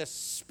and the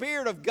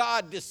Spirit of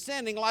God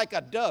descending like a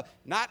dove.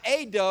 Not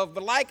a dove,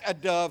 but like a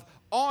dove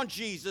on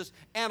Jesus,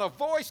 and a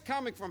voice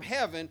coming from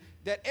heaven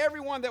that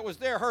everyone that was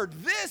there heard.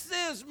 "This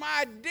is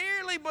my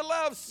dearly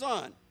beloved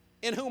Son,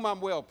 in whom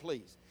I'm well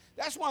pleased."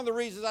 That's one of the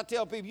reasons I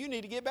tell people you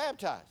need to get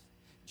baptized.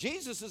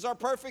 Jesus is our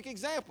perfect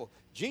example.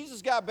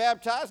 Jesus got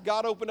baptized.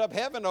 God opened up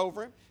heaven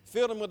over him,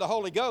 filled him with the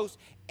Holy Ghost,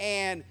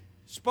 and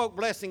spoke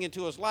blessing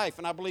into his life.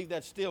 And I believe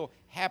that still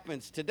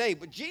happens today.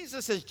 But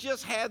Jesus has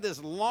just had this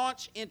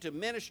launch into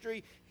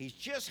ministry. He's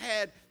just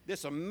had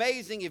this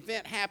amazing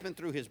event happen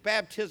through his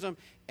baptism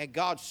and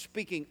God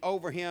speaking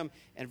over him.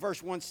 And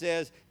verse 1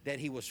 says that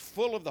he was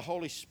full of the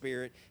Holy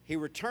Spirit. He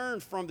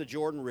returned from the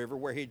Jordan River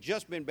where he had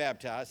just been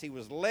baptized. He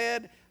was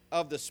led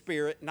of the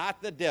Spirit,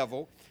 not the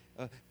devil.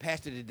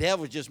 Pastor, the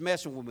devil's just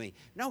messing with me.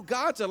 No,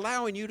 God's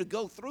allowing you to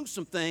go through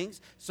some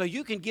things so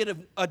you can get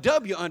a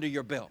W under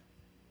your belt.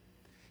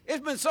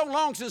 It's been so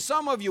long since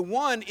some of you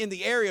won in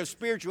the area of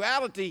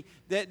spirituality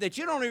that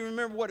you don't even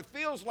remember what it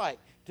feels like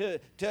to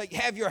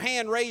have your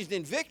hand raised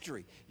in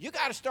victory. You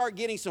got to start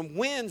getting some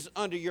wins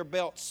under your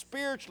belt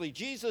spiritually.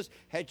 Jesus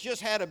had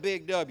just had a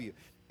big W,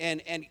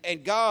 and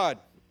God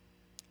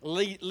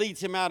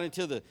leads him out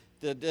into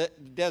the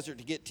desert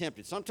to get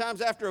tempted.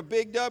 Sometimes after a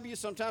big W,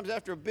 sometimes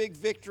after a big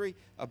victory,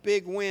 a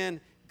big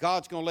win,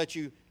 God's going to let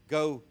you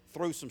go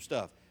through some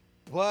stuff.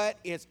 But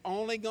it's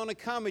only going to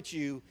come at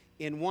you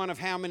in one of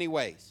how many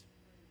ways?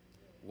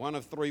 One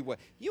of three ways.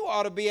 You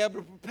ought to be able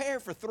to prepare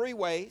for three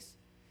ways.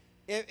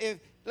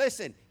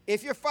 Listen,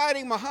 if you're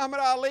fighting Muhammad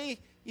Ali,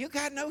 you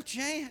got no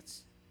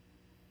chance.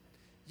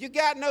 You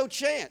got no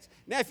chance.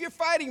 Now, if you're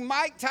fighting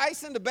Mike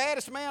Tyson, the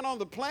baddest man on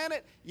the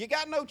planet, you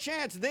got no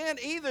chance then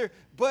either.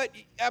 But,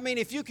 I mean,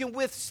 if you can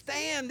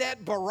withstand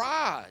that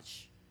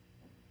barrage,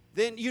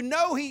 then you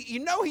know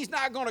he's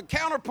not going to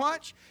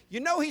counterpunch.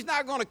 You know he's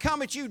not going to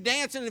come at you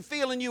dancing and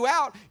feeling you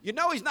out. You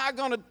know he's not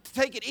going to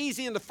take it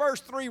easy in the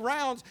first 3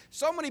 rounds.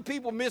 So many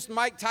people missed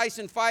Mike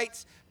Tyson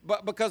fights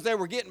because they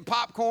were getting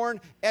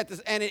popcorn and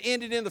it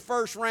ended in the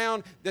first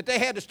round that they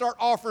had to start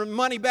offering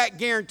money-back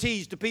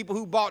guarantees to people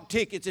who bought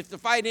tickets. If the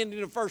fight ended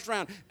in the first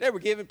round, they were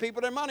giving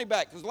people their money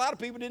back because a lot of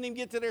people didn't even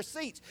get to their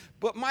seats.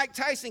 But Mike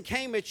Tyson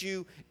came at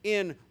you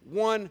in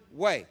one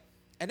way.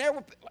 And there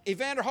were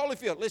Evander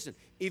Holyfield. Listen,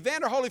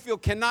 Evander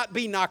Holyfield cannot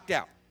be knocked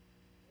out.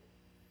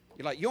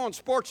 You're like, you're on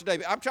sports today,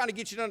 but I'm trying to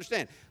get you to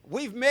understand.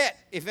 We've met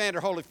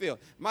Evander Holyfield.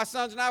 My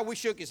sons and I, we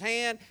shook his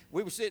hand.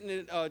 We were sitting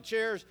in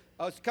chairs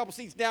a couple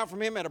seats down from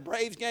him at a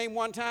Braves game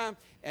one time,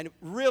 and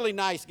really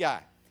nice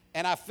guy.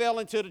 And I fell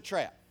into the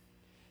trap.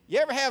 You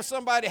ever have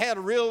somebody that had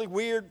a really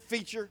weird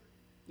feature?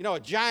 You know, a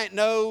giant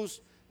nose,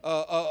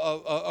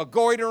 a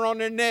goiter on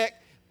their neck,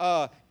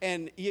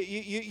 and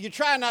you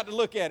try not to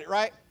look at it,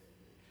 right?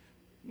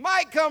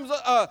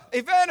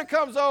 Evander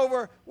comes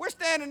over. We're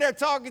standing there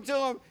talking to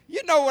him.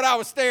 You know what I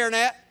was staring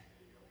at?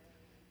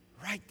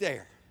 Right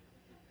there.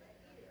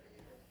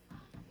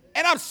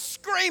 And I'm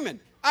screaming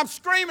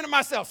at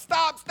myself.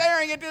 Stop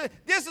staring at this.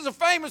 This is a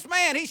famous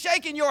man. He's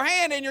shaking your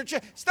hand in your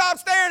chest. Stop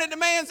staring at the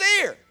man's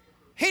ear.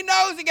 He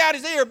knows he got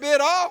his ear bit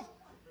off.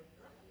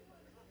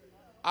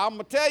 I'm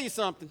going to tell you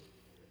something.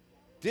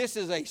 This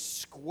is a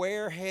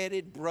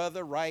square-headed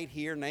brother right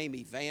here named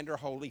Evander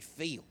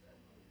Holyfield.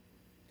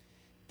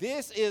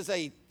 This is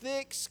a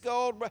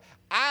thick-skulled brother.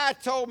 I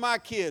told my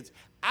kids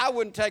I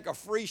wouldn't take a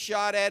free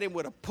shot at him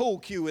with a pool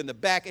cue in the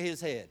back of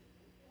his head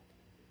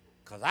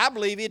because I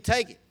believe he'd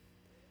take it.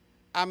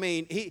 I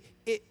mean, he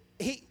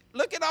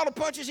look at all the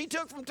punches he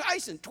took from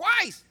Tyson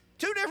twice,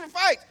 2 different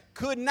fights.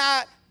 Could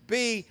not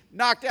be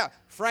knocked out.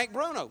 Frank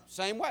Bruno,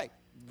 same way.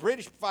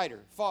 British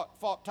fighter,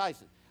 fought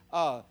Tyson.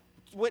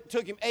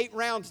 Took him 8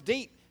 rounds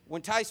deep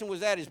when Tyson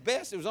was at his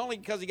best. It was only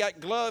because he got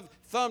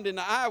thumbed in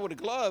the eye with a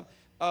glove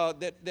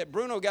that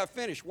Bruno got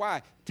finished.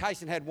 Why?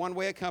 Tyson had one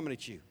way of coming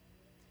at you.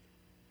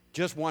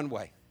 Just one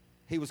way.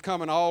 He was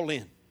coming all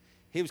in.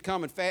 He was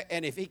coming fast.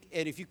 And if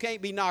you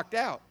can't be knocked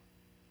out,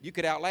 you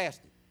could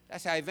outlast him.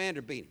 That's how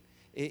Evander beat him.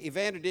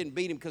 Evander didn't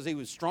beat him because he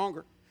was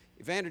stronger.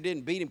 Evander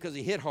didn't beat him because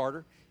he hit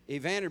harder.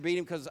 Evander beat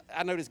him because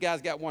I know this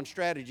guy's got one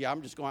strategy.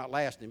 I'm just going to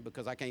outlast him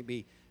because I can't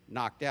be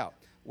knocked out.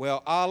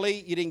 Well,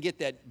 Ali, you didn't get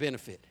that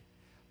benefit.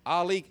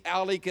 Ali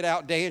could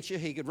outdance you.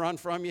 He could run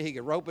from you. He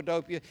could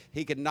rope-a-dope you.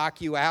 He could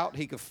knock you out.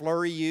 He could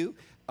flurry you.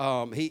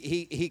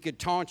 He could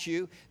taunt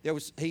you.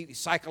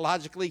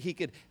 Psychologically he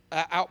could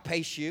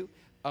outpace you.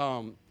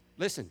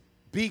 Listen,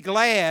 be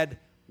glad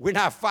we're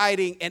not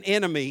fighting an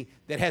enemy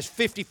that has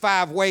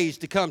 55 ways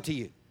to come to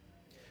you.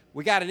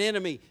 We got an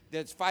enemy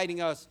that's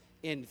fighting us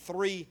in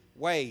 3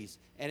 ways.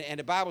 And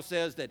the Bible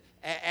says that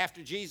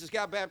after Jesus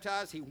got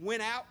baptized, he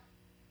went out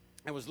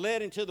and was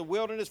led into the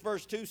wilderness.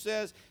 Verse 2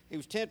 says he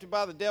was tempted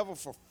by the devil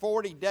for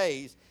 40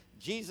 days.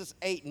 Jesus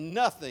ate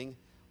nothing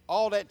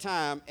all that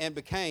time and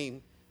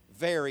became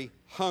very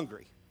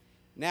hungry.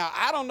 Now,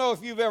 I don't know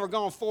if you've ever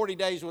gone 40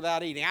 days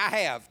without eating. I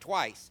have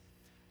twice.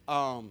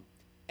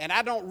 And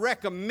I don't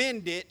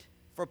recommend it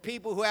for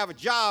people who have a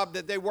job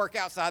that they work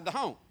outside the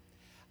home.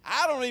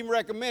 I don't even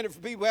recommend it for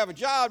people who have a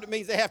job that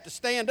means they have to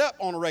stand up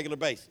on a regular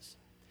basis.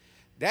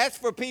 That's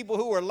for people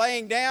who are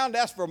laying down.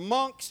 That's for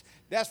monks.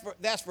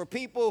 That's for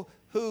people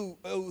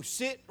who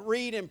sit,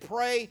 read, and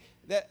pray.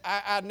 That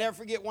I never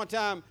forget one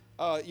time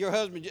your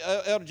husband,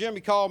 Elder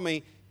Jimmy, called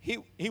me.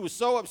 He was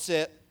so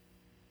upset.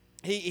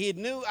 He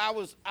knew I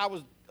was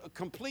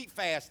complete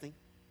fasting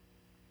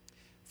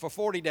for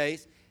 40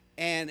 days.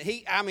 And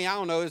I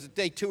don't know, it was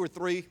day 2 or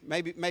 3,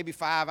 maybe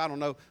 5, I don't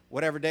know,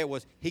 whatever day it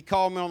was. He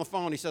called me on the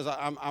phone. He says,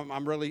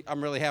 I'm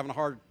really having a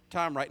hard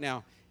time right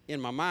now in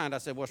my mind. I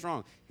said, what's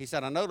wrong? He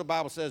said, I know the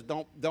Bible says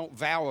don't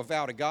vow a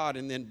vow to God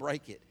and then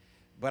break it.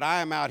 But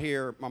I am out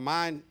here, my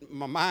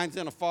mind's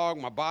in a fog,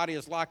 my body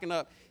is locking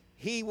up.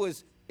 He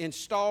was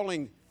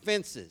installing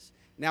fences.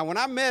 Now, when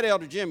I met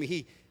Elder Jimmy,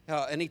 he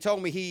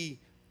told me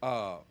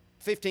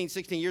 15,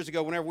 16 years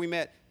ago, whenever we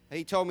met,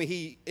 He told me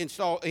he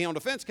owned a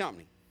fence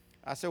company.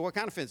 I said, what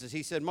kind of fences?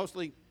 He said,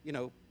 mostly,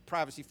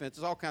 privacy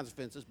fences, all kinds of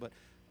fences, but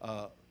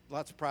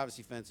lots of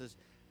privacy fences.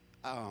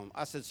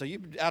 I said, so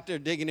you out there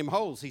digging them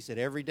holes? He said,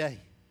 every day.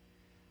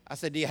 I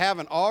said, do you have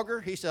an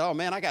auger? He said, oh,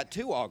 man, I got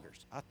 2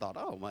 augers. I thought,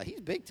 oh, man, he's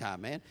big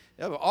time, man.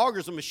 An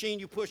auger's a machine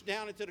you push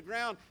down into the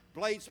ground,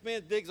 blade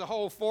spins, digs a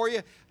hole for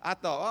you. I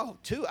thought, oh,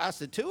 2. I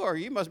said, 2 auger,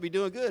 you must be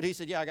doing good. He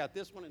said, yeah, I got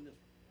this one and this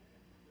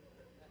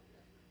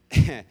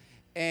one.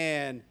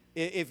 And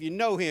if you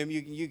know him,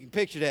 you can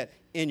picture that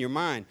in your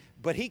mind.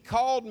 But he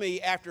called me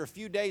after a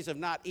few days of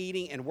not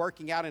eating and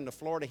working out in the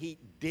Florida heat,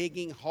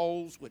 digging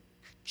holes with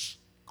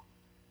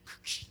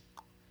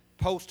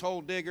post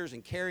hole diggers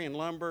and carrying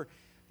lumber.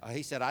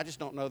 He said, I just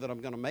don't know that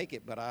I'm going to make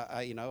it, but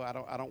I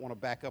don't want to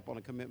back up on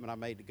a commitment I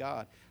made to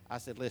God. I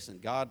said, listen,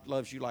 God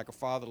loves you like a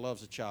father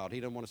loves a child. He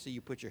doesn't want to see you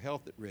put your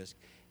health at risk.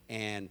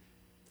 And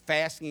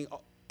fasting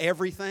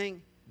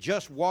everything,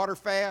 just water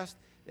fast,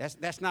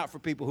 that's not for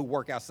people who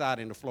work outside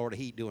in the Florida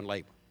heat doing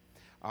labor.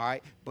 All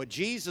right? But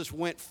Jesus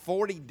went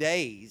 40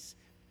 days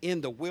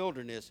in the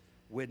wilderness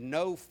with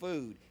no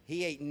food.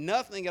 He ate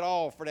nothing at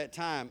all for that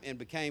time and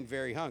became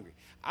very hungry.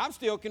 I'm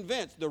still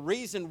convinced the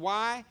reason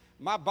why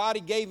my body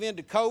gave in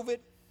to COVID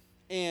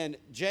in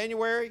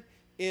January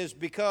is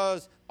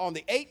because on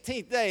the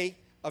 18th day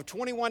of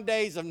 21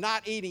 days of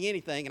not eating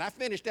anything, and I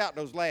finished out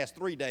those last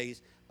 3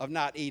 days of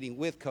not eating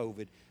with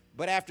COVID,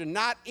 but after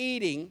not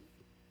eating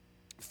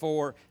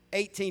for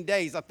 18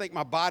 days, I think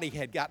my body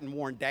had gotten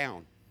worn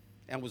down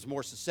and was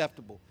more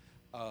susceptible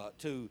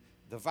to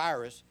the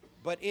virus.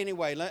 But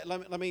anyway,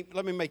 let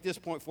me make this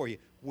point for you.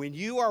 When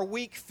you are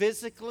weak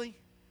physically,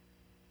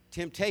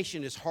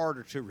 temptation is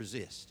harder to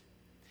resist.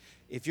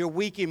 If you're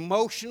weak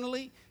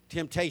emotionally,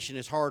 temptation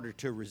is harder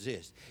to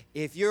resist.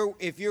 If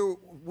you're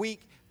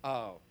weak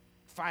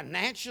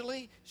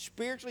financially,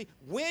 spiritually,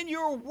 when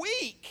you're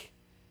weak,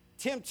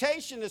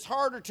 temptation is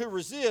harder to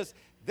resist.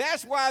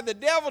 That's why the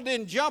devil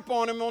didn't jump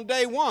on him on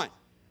day one.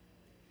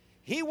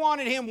 He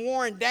wanted him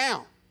worn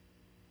down.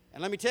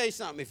 And let me tell you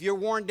something. If you're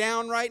worn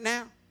down right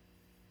now,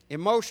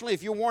 emotionally,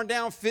 if you're worn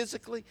down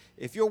physically,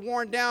 if you're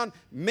worn down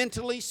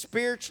mentally,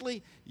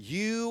 spiritually,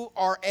 you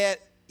are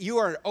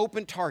an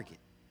open target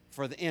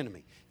for the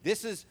enemy.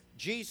 This is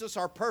Jesus,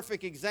 our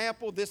perfect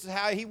example. This is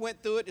how he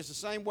went through it. It's the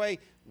same way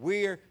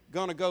we're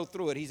going to go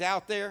through it. He's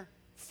out there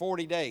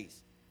 40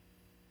 days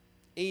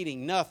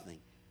eating nothing,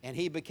 and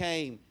he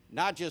became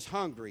not just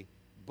hungry,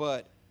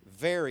 but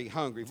very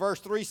hungry. Verse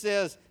 3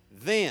 says,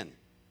 then.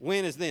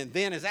 When is then?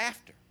 Then is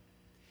after.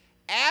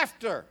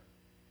 After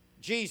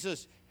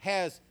Jesus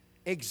has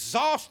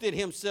exhausted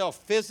himself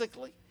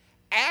physically,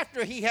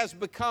 after he has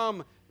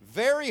become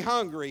very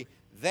hungry,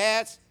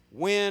 that's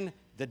when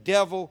the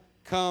devil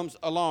comes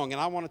along.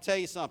 And I want to tell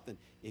you something.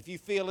 If you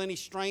feel any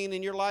strain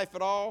in your life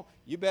at all,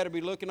 you better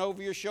be looking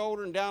over your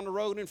shoulder and down the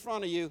road in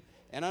front of you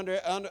and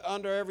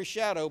under every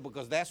shadow,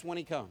 because that's when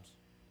he comes.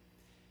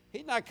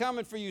 He's not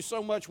coming for you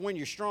so much when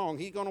you're strong.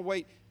 He's going to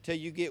wait till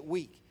you get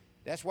weak.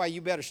 That's why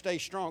you better stay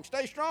strong.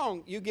 Stay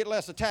strong, you get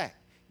less attack.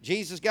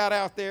 Jesus got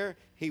out there.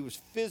 He was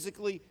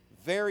physically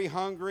very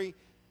hungry.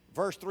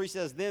 Verse 3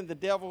 says, then the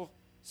devil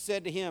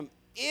said to him,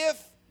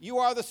 if you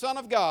are the Son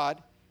of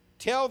God,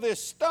 tell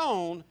this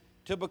stone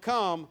to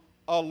become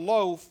a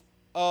loaf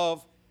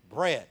of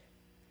bread.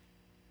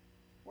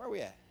 Where are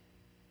we at?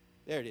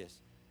 There it is.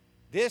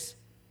 This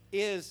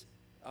is,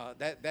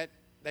 that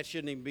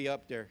shouldn't even be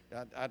up there.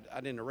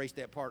 I didn't erase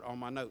that part on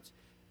my notes.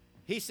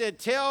 He said,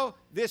 tell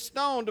this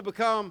stone to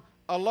become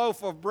a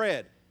loaf of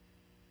bread.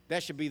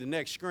 That should be the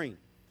next screen.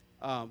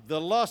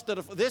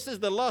 This is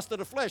the lust of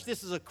the flesh.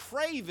 This is a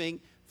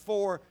craving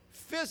for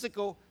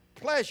physical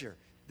pleasure.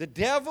 The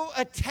devil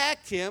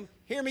attacked him,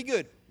 hear me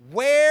good,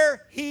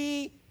 where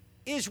he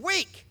is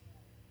weak.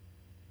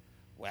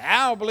 Well,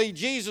 I don't believe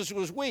Jesus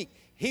was weak.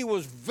 He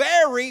was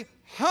very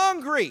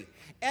hungry.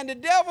 And the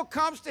devil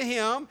comes to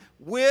him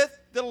with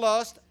the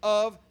lust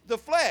of the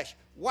flesh.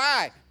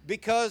 Why?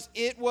 Because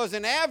it was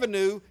an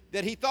avenue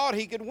that he thought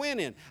he could win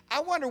in.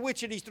 I wonder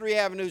which of these 3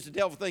 avenues the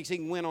devil thinks he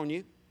can win on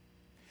you.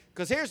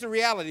 Because here's the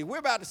reality. We're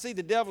about to see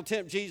the devil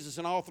tempt Jesus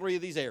in all 3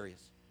 of these areas.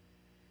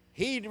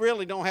 He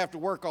really don't have to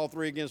work all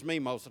 3 against me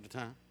most of the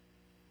time.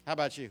 How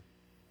about you?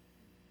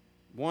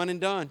 1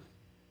 and done.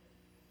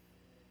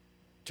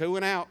 2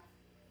 and out.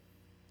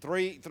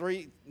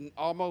 3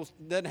 almost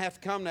doesn't have to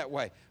come that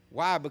way.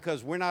 Why?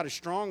 Because we're not as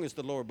strong as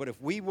the Lord. But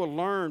if we will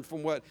learn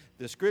from what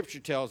the Scripture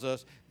tells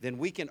us, then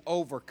we can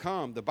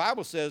overcome. The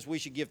Bible says we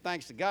should give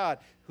thanks to God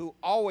who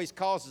always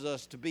causes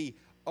us to be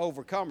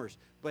overcomers.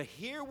 But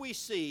here we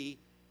see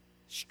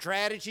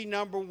strategy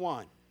number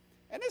 1.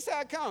 And this is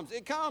how it comes.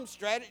 It comes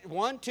strategy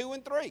 1, 2,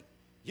 and 3.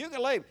 You can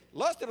label.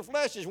 Lust of the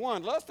flesh is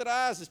 1. Lust of the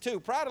eyes is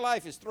 2. Pride of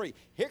life is 3.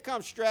 Here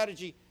comes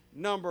strategy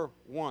number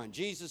 1.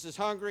 Jesus is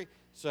hungry,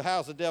 so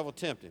how's the devil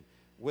tempt him?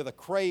 With a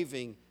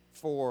craving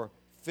for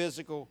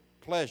physical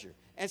pleasure.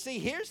 And see,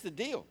 here's the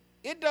deal.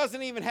 It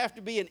doesn't even have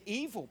to be an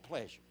evil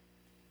pleasure.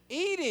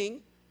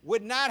 Eating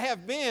would not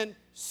have been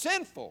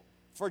sinful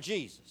for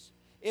Jesus.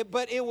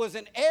 But it was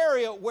an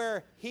area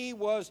where he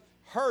was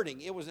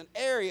hurting. It was an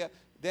area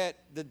that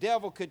the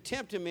devil could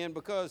tempt him in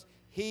because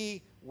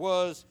he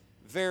was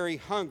very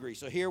hungry.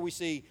 So here we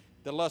see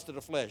the lust of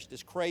the flesh,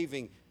 this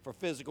craving for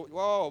physical.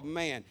 Oh,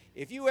 man.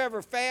 If you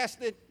ever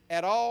fasted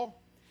at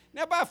all,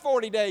 now by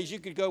 40 days you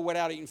could go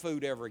without eating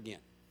food ever again.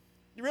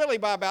 Really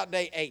by about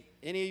day 8.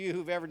 Any of you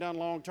who've ever done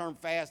long-term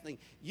fasting,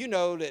 you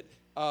know that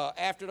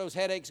after those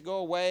headaches go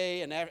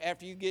away and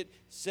after you get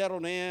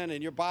settled in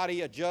and your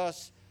body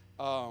adjusts,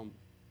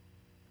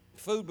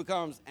 food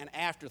becomes an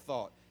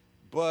afterthought.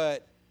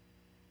 But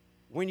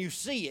when you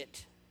see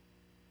it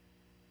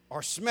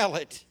or smell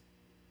it,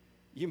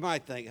 you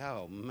might think,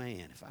 oh,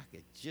 man, if I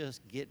could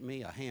just get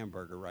me a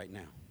hamburger right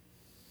now.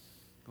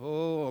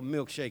 Oh, a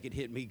milkshake would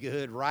hit me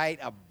good right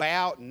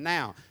about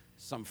now.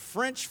 Some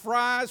French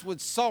fries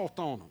with salt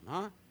on them,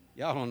 huh?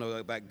 Y'all don't know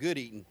about good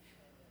eating.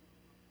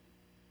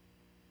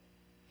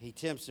 He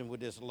tempts him with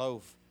this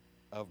loaf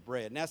of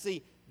bread. Now,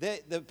 see,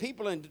 the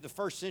people in the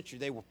first century,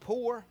 they were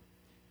poor.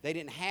 They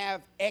didn't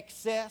have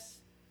excess.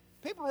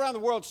 People around the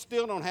world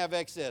still don't have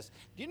excess.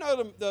 Do you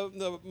know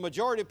the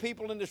majority of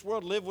people in this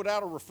world live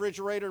without a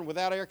refrigerator and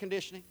without air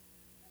conditioning?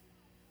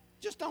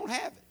 Just don't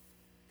have it.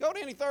 Go to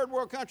any third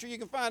world country you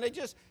can find. They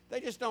just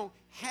don't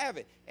have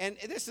it. And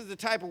this is the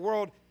type of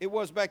world it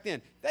was back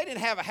then. They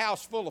didn't have a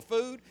house full of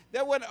food.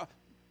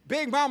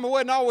 Big Mama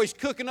wasn't always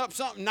cooking up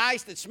something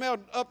nice that smelled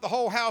up the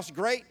whole house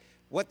great.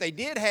 What they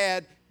did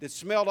have that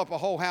smelled up a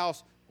whole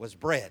house was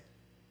bread.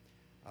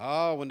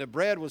 Oh, when the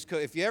bread was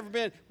cooked. If you ever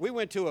been, we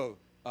went to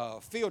a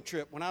field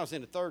trip when I was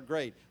in the 3rd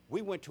grade.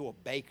 We went to a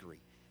bakery,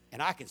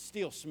 and I can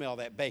still smell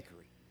that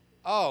bakery.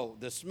 Oh,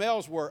 the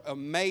smells were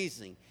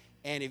amazing.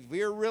 And if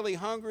you're really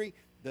hungry,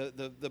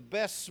 the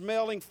best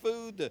smelling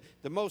food,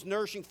 the most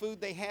nourishing food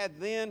they had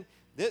then,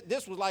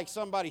 this was like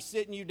somebody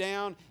sitting you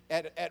down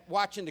at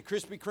watching the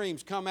Krispy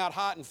Kremes come out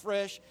hot and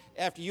fresh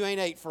after you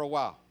ain't ate for a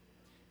while.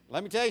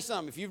 Let me tell you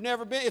something. If you've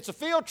never been, it's a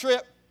field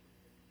trip.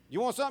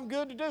 You want something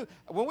good to do?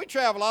 When we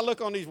travel, I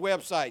look on these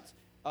websites,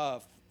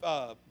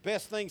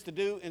 best things to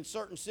do in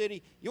certain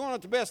city. You want to know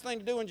what the best thing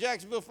to do in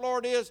Jacksonville,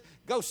 Florida is?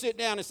 Go sit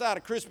down inside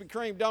a Krispy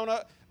Kreme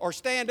donut or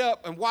stand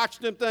up and watch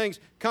them things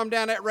come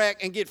down that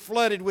rack and get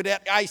flooded with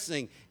that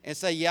icing and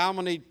say, yeah, I'm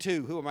going to need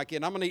 2. Who am I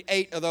kidding? I'm going to need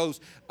 8 of those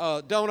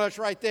donuts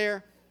right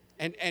there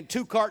and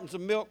 2 cartons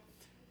of milk.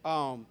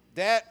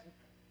 That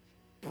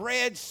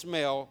bread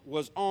smell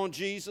was on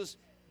Jesus,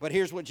 but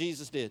here's what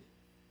Jesus did.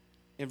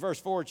 In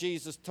verse 4,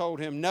 Jesus told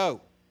him, no,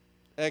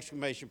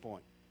 exclamation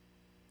point.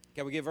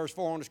 Can we get verse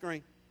 4 on the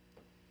screen?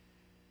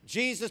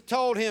 Jesus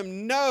told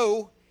him,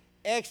 no,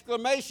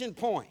 exclamation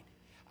point.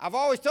 I've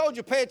always told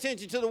you, pay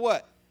attention to the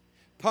what?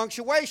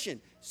 Punctuation.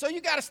 So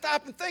you got to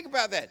stop and think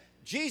about that.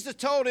 Jesus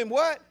told him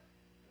what?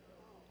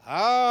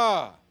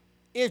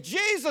 If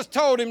Jesus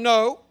told him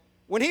no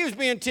when he was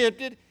being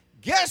tempted,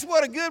 guess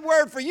what a good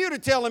word for you to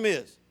tell him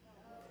is?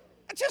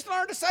 Just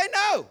learn to say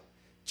no.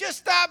 Just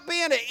stop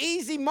being an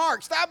easy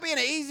mark. Stop being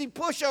an easy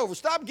pushover.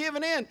 Stop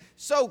giving in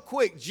so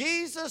quick.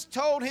 Jesus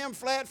told him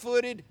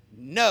flat-footed,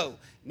 no.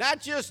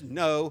 Not just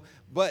no,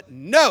 but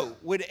no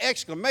with an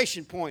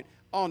exclamation point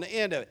on the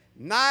end of it.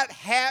 Not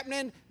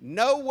happening,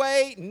 no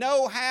way,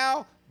 no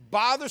how.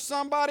 Bother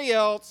somebody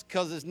else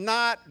because it's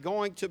not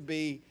going to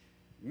be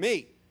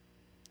me.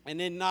 And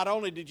then not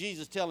only did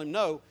Jesus tell him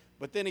no,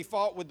 but then he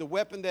fought with the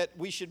weapon that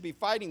we should be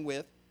fighting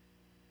with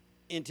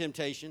in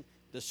temptation.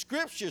 The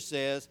scripture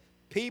says,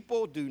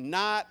 people do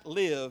not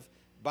live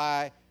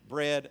by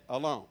bread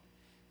alone.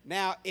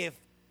 Now, if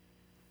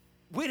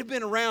we'd have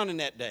been around in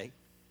that day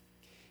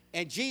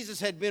and Jesus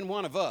had been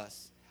one of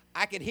us,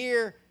 I could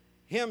hear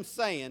him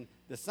saying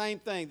the same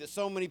thing that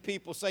so many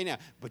people say now,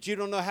 but you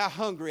don't know how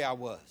hungry I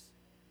was.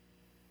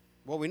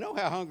 Well, we know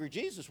how hungry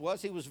Jesus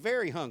was. He was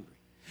very hungry.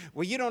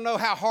 Well, you don't know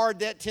how hard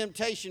that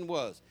temptation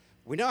was.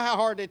 We know how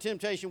hard that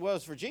temptation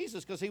was for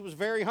Jesus because he was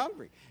very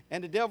hungry.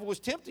 And the devil was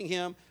tempting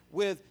him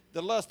with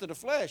the lust of the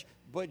flesh.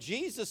 But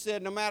Jesus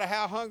said, no matter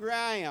how hungry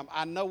I am,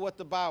 I know what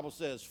the Bible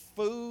says.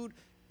 Food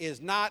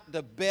is not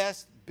the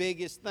best,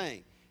 biggest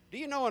thing. Do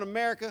you know in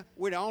America,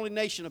 we're the only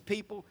nation of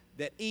people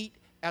that eat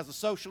as a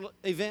social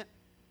event?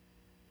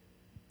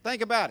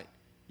 Think about it.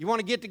 You want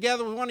to get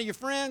together with one of your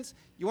friends?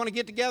 You want to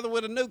get together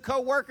with a new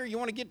coworker? You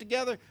want to get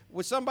together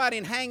with somebody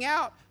and hang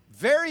out?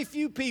 Very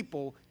few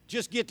people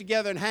just get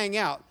together and hang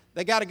out.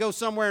 They got to go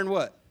somewhere and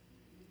what?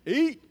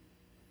 Eat.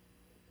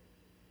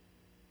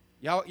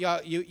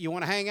 You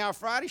want to hang out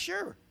Friday?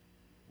 Sure.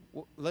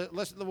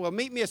 Well,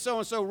 meet me at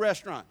so-and-so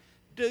restaurant.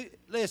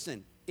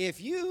 Listen,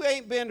 if you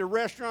ain't been to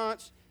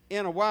restaurants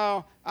in a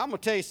while, I'm going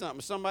to tell you something.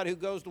 As somebody who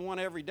goes to one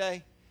every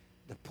day,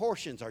 the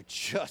portions are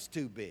just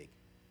too big.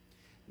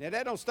 Now,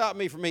 that don't stop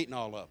me from eating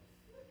all of them.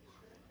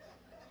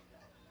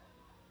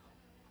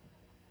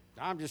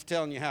 I'm just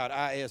telling you how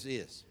it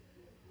is.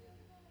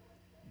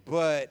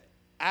 But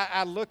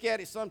I look at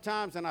it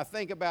sometimes and I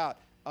think about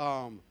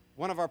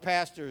one of our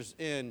pastors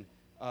in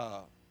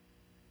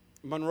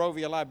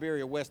Monrovia,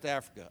 Liberia, West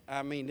Africa.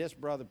 I mean, this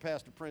brother,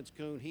 Pastor Prince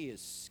Kuhn, he is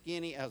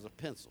skinny as a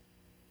pencil.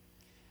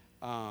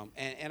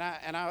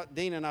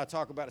 Dean and I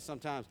talk about it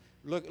sometimes.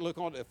 Look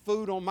on the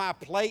food on my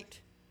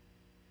plate.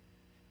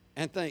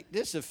 and think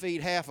this would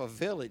feed half a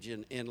village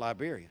in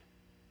Liberia.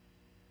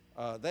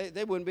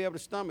 They wouldn't be able to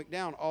stomach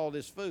down all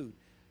this food.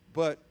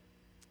 But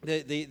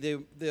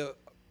the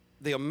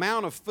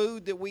amount of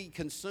food that we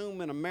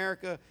consume in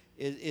America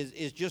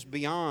is just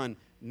beyond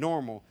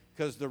normal,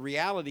 because the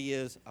reality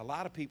is a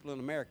lot of people in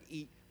America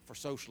eat for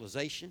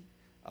socialization.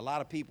 A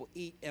lot of people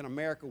eat in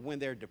America when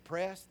they're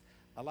depressed.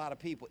 A lot of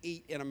people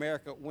eat in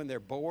America when they're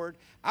bored.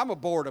 I'm a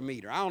boredom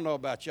eater. I don't know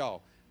about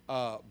y'all,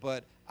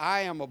 but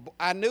I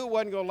knew it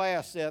wasn't going to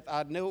last, Seth.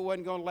 I knew it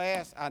wasn't going to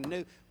last. I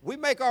knew. We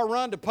make our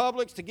run to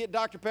Publix to get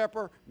Dr.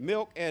 Pepper,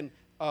 milk, and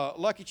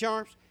Lucky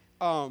Charms.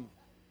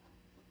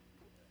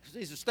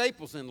 These are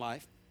staples in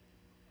life.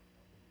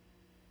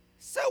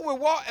 So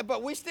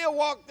but we still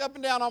walk up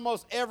and down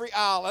almost every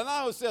aisle. And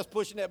I know Seth's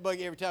pushing that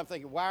buggy every time,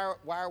 thinking, why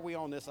are we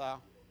on this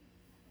aisle?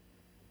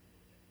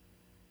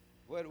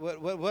 What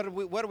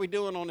are we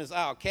doing on this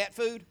aisle? Cat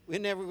food? We're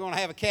never going to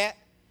have a cat?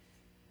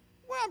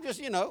 Well, I'm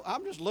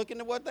just looking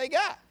at what they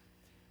got.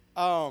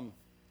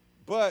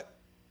 But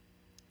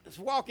it's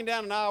walking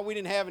down an aisle we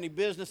didn't have any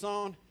business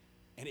on,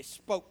 and it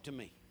spoke to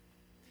me.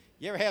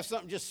 You ever have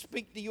something just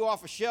speak to you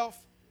off a shelf?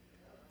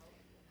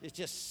 It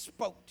just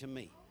spoke to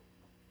me.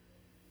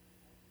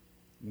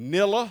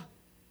 Nilla.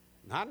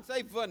 I didn't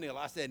say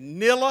vanilla. I said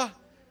Nilla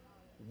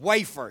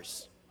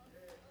wafers.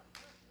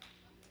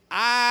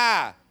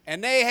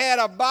 And they had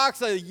a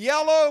box of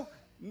yellow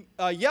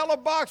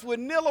box with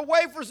Nilla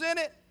wafers in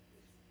it.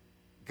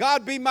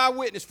 God be my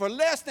witness, for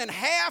less than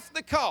half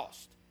the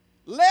cost.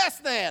 Less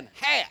than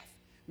half.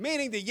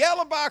 Meaning the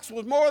yellow box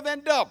was more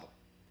than double.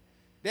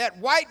 That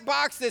white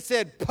box that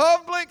said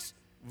Publix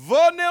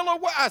vanilla,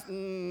 I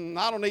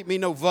don't eat me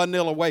no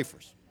vanilla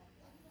wafers.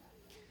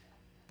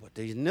 But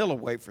these Nilla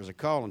wafers are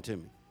calling to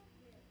me.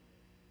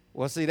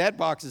 Well, see, that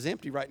box is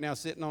empty right now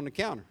sitting on the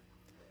counter.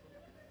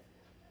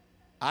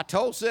 I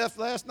told Seth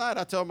last night,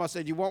 I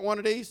said, you want one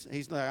of these?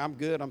 He's like, I'm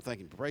good. I'm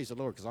thinking, praise the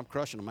Lord, because I'm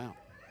crushing them out.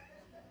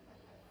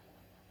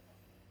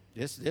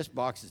 This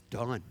box is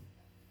done.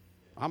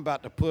 I'm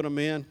about to put them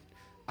in.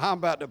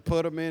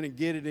 And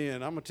get it in.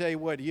 I'm going to tell you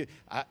what,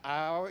 I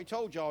already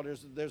told y'all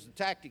there's a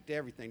tactic to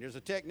everything. There's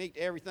a technique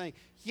to everything.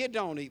 You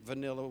don't eat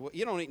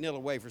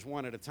Nilla wafers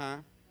one at a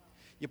time.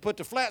 You put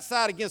the flat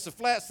side against the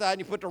flat side, and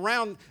you put the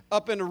round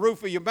up in the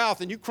roof of your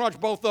mouth, and you crunch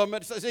both of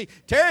them. See,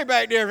 Terry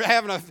back there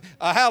having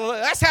a hallelujah.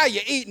 That's how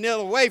you eat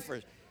Nilla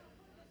wafers.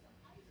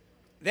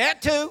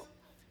 That too.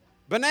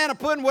 Banana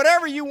pudding,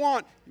 whatever you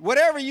want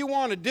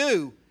to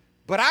do.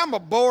 But I'm a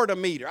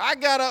boredom eater. I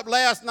got up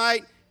last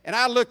night, and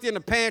I looked in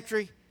the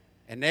pantry,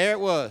 and there it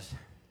was.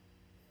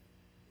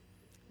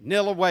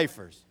 Nilla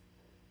wafers.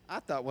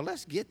 I thought, well,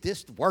 let's get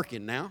this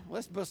working now.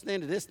 Let's bust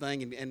into this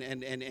thing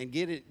and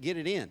get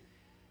it in.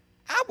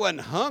 I wasn't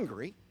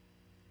hungry.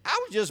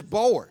 I was just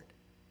bored.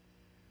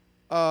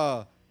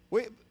 One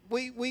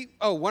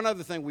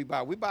other thing we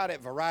buy. We buy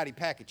that variety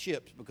pack of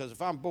chips, because if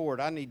I'm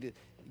bored, I need to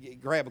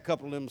grab a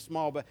couple of them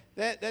small bags.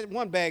 That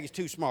one bag is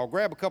too small.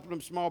 Grab a couple of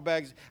them small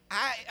bags.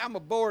 I'm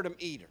a boredom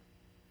eater.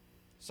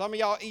 Some of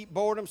y'all eat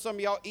boredom. Some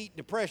of y'all eat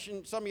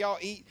depression. Some of y'all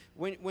eat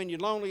when you're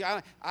lonely.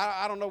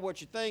 I don't know what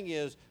your thing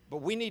is,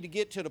 but we need to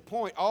get to the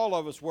point, all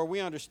of us, where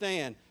we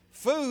understand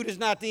food is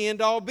not the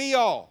end-all,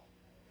 be-all.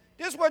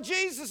 This is what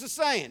Jesus is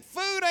saying.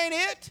 Food ain't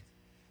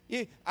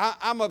it.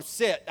 I'm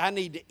upset. I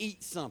need to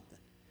eat something.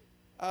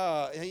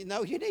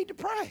 You need to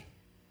pray.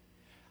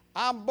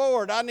 I'm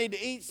bored. I need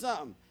to eat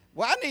something.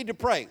 Well, I need to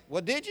pray.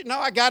 Well, did you? No,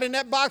 I got in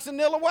that box of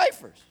Nilla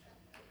wafers.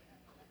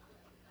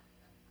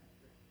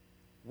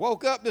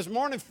 Woke up this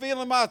morning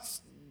feeling my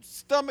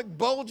stomach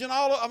bulging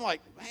all over. I'm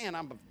like, man,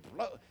 I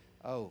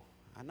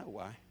know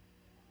why.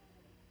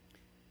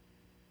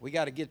 We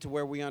got to get to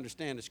where we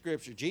understand the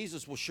Scripture.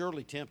 Jesus was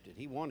surely tempted.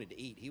 He wanted to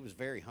eat. He was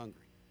very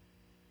hungry.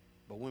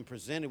 But when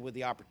presented with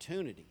the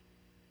opportunity,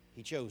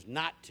 he chose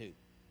not to,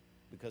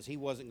 because he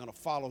wasn't going to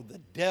follow the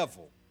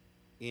devil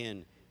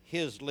in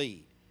his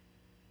lead.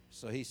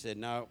 So he said,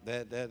 no,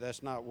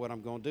 that's not what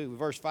I'm going to do.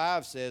 Verse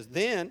 5 says,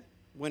 then,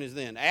 when is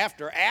then?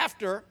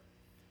 After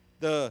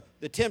the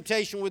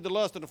temptation with the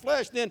lust of the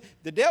flesh, then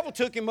the devil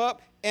took him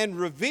up and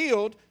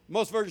revealed,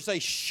 most versions say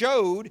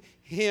showed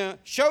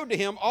to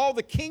him all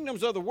the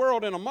kingdoms of the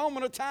world in a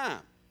moment of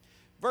time.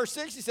 Verse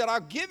 6, he said, I'll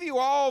give you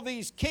all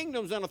these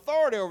kingdoms and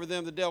authority over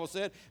them, the devil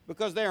said,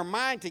 because they are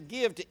mine to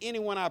give to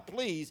anyone I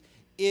please.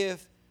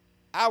 If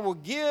I will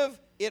give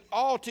it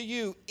all to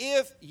you,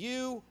 if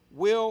you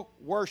will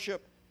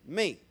worship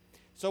me.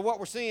 So what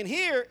we're seeing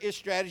here is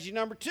strategy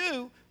number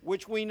 2,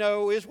 which we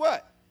know is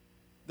what?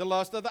 The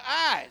lust of the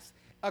eyes.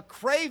 A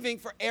craving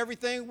for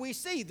everything we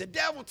see. The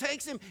devil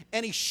takes him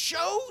and he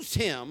shows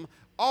him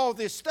all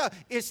this stuff.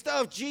 It's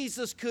stuff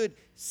Jesus could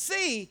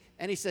see,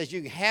 and he says,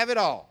 you can have it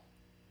all.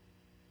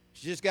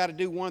 You just got to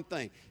do one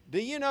thing.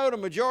 Do you know the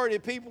majority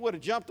of people would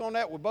have jumped on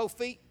that with both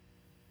feet?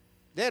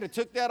 They'd have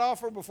took that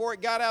offer before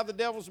it got out of the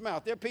devil's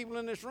mouth. There are people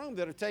in this room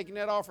that have taken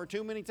that offer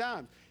too many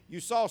times. You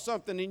saw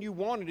something and you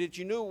wanted it.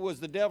 You knew it was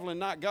the devil and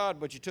not God,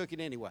 but you took it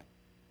anyway.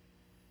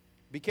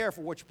 Be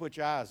careful what you put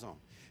your eyes on.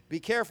 Be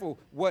careful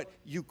what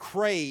you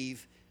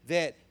crave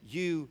that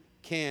you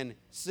can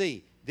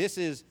see. This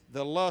is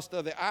the lust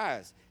of the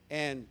eyes.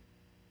 And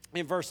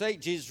in verse 8,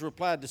 Jesus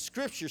replied, the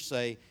scriptures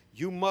say,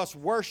 you must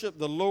worship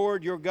the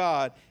Lord your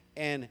God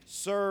and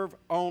serve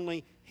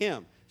only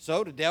him.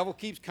 So the devil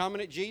keeps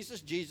coming at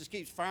Jesus. Jesus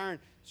keeps firing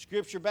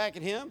scripture back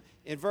at him.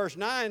 In verse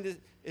 9,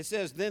 it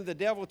says, then the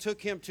devil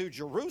took him to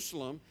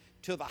Jerusalem,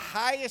 to the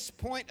highest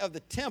point of the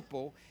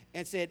temple,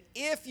 and said,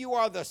 if you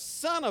are the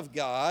Son of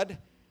God,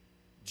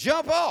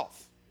 jump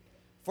off.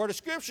 For the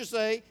scriptures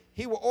say,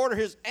 he will order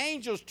his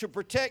angels to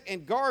protect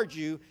and guard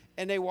you,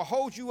 and they will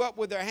hold you up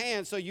with their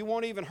hands so you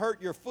won't even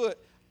hurt your foot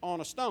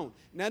on a stone.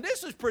 Now,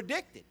 this is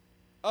predicted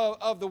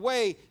of the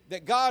way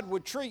that God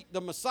would treat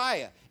the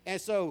Messiah. And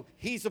so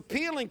he's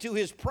appealing to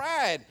his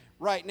pride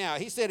right now.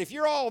 He said, if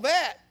you're all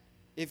that,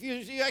 if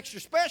you're extra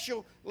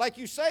special like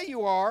you say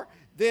you are,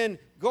 then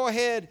go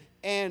ahead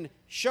and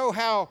show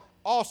how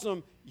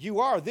awesome you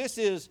are. This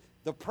is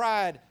the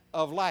pride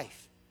of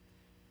life.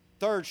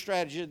 Third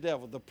strategy of the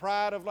devil, the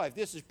pride of life.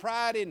 This is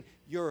pride in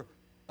your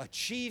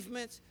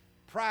achievements,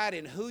 pride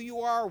in who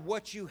you are,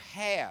 what you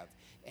have.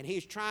 And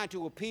he's trying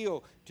to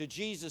appeal to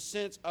Jesus'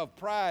 sense of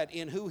pride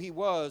in who he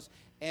was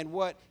and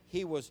what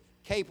he was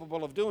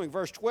capable of doing.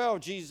 Verse 12,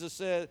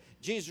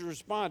 Jesus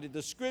responded,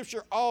 the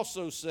scripture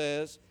also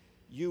says,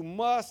 you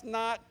must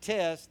not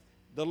test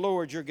the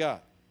Lord your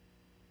God.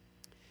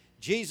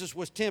 Jesus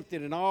was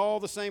tempted in all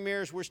the same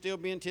areas we're still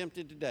being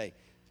tempted today.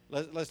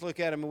 Let's look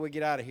at him and we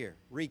get out of here.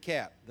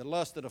 Recap, the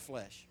lust of the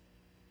flesh,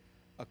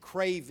 a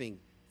craving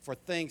for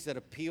things that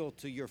appeal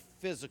to your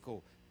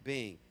physical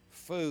being,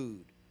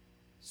 food,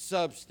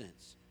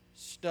 substance,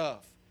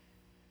 stuff,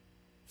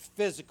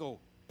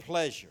 physical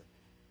pleasure.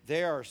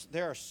 There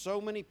are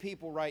so many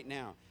people right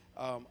now.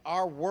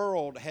 Our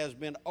world has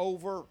been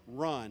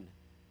overrun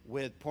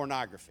with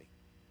pornography.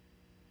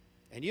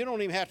 And you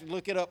don't even have to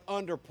look it up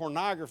under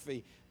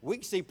pornography. We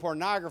can see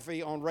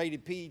pornography on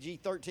rated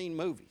PG-13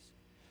 movies.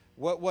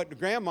 What the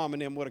grandmama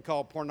and them would have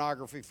called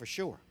pornography for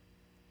sure.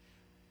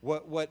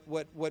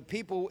 What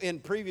people in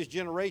previous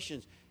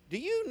generations, do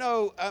you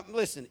know,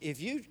 listen,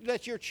 if you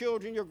let your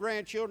children, your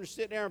grandchildren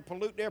sit there and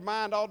pollute their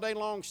mind all day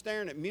long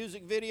staring at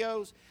music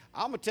videos,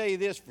 I'm going to tell you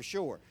this for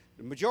sure.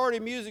 The majority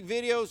of music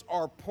videos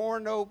are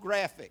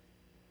pornographic.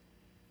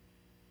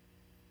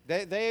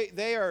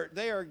 They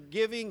are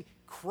giving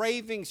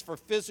cravings for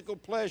physical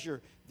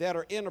pleasure that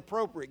are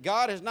inappropriate.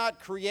 God has not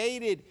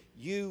created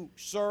you,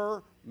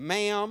 sir,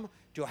 ma'am,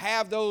 to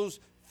have those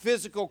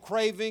physical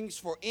cravings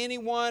for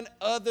anyone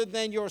other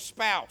than your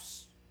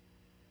spouse.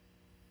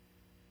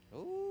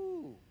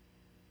 Ooh,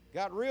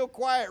 got real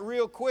quiet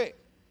real quick.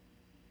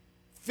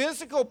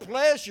 Physical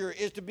pleasure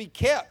is to be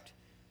kept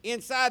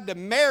inside the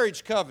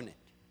marriage covenant.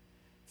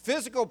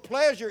 Physical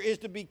pleasure is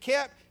to be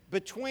kept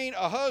between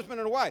a husband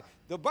and a wife.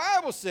 The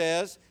Bible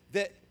says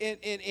that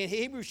in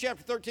Hebrews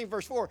chapter 13,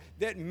 verse 4,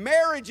 that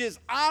marriage is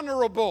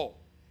honorable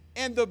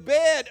and the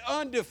bed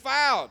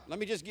undefiled. Let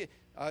me just get,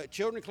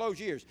 children, close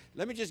your ears.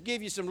 Let me just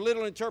give you some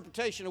little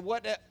interpretation of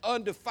what that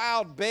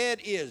undefiled bed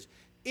is.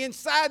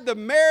 Inside the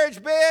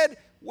marriage bed,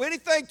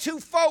 anything two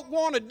folk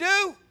want to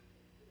do,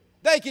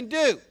 they can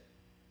do.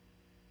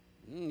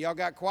 Y'all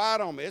got quiet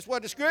on me. That's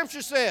what the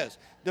scripture says.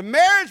 The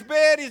marriage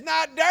bed is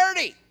not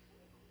dirty.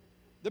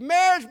 The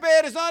marriage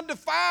bed is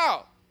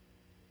undefiled.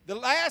 The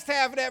last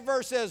half of that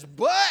verse says,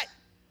 but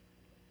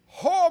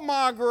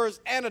whoremongers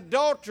and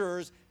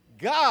adulterers,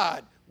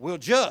 God will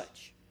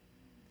judge.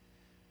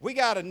 We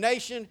got a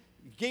nation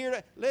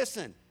geared,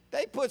 listen,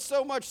 they put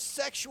so much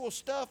sexual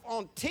stuff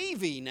on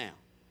TV now.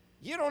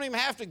 You don't even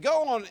have to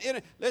go on.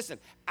 Listen,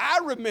 I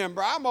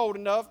remember, I'm old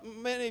enough,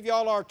 many of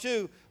y'all are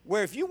too,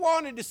 where if you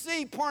wanted to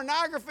see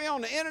pornography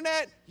on the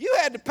internet, you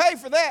had to pay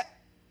for that.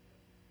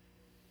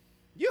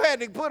 You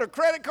had to put a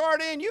credit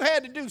card in. You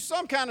had to do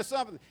some kind of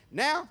something.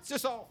 Now, it's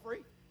just all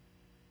free.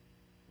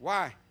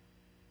 Why?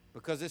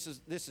 Because this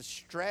is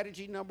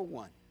strategy number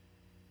one.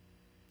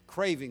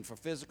 Craving for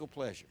physical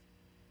pleasure.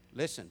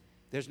 Listen,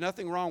 there's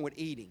nothing wrong with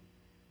eating.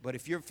 But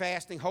if you're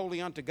fasting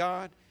wholly unto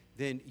God,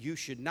 then you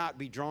should not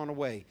be drawn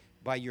away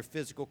by your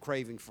physical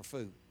craving for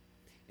food.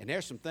 And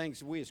there's some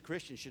things we as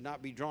Christians should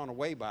not be drawn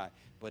away by.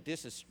 But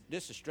this is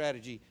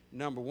strategy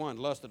number one,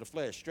 lust of the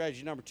flesh.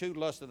 Strategy number two,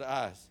 lust of the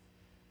eyes.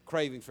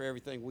 Craving for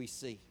everything we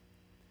see.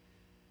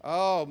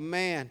 Oh,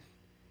 man.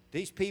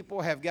 These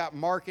people have got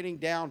marketing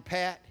down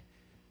pat.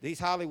 These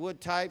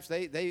Hollywood types,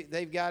 they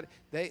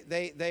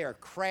are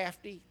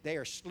crafty. They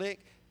are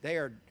slick. They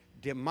are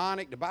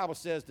demonic. The Bible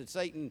says that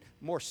Satan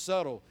more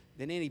subtle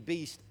than any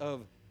beast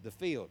of the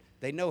field.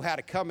 They know how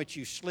to come at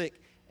you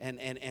slick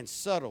and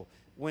subtle.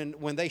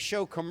 When they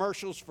show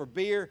commercials for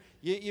beer,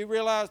 you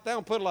realize they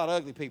don't put a lot of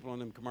ugly people in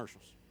them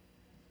commercials.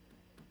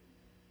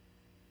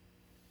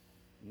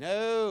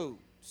 No.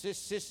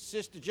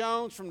 Sister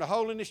Jones from the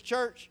Holiness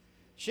Church,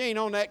 she ain't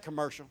on that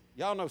commercial.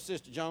 Y'all know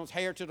Sister Jones,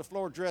 hair to the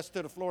floor, dress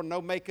to the floor,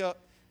 no makeup,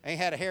 ain't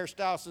had a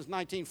hairstyle since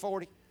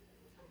 1940.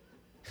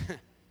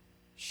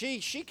 She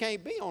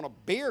can't be on a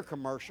beer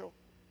commercial.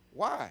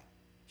 Why?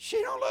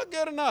 She don't look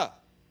good enough.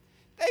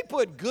 They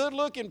put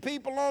good-looking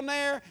people on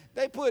there.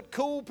 They put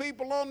cool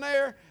people on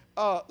there.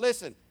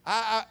 Listen,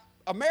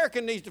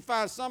 America needs to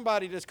find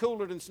somebody that's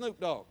cooler than Snoop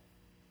Dogg.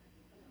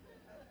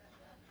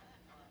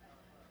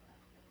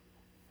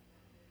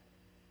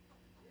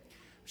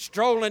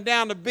 Strolling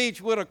down the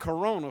beach with a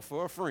Corona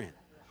for a friend.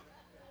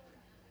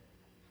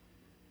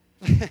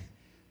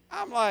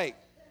 I'm like,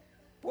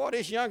 boy,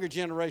 this younger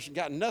generation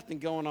got nothing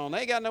going on. They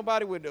ain't got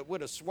nobody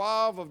with a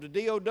suave of the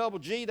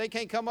D-O-double-G. They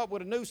can't come up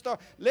with a new star.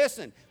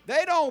 Listen,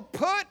 they don't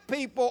put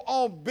people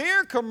on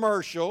beer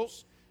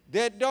commercials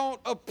that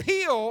don't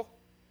appeal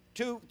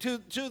to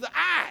the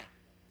eye.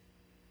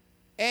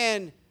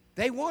 And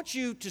they want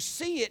you to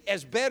see it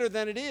as better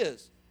than it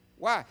is.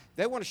 Why?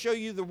 They want to show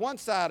you the one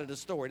side of the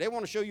story. They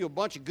want to show you a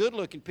bunch of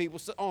good-looking people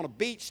on a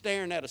beach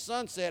staring at a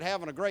sunset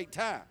having a great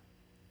time.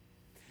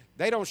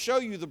 They don't show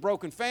you the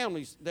broken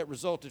families that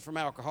resulted from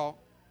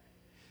alcohol.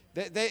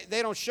 They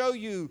don't show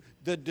you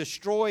the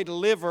destroyed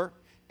liver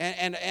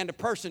and the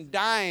person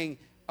dying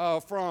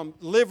from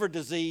liver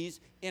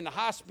disease in the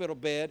hospital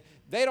bed.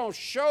 They don't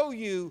show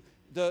you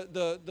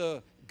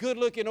the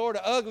good-looking or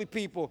the ugly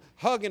people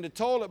hugging the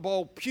toilet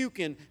bowl,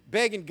 puking,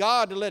 begging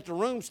God to let the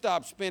room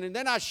stop spinning.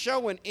 They're not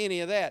showing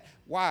any of that.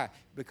 Why?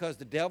 Because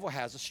the devil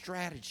has a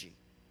strategy.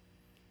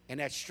 And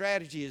that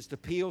strategy is to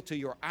appeal to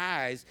your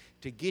eyes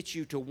to get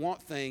you to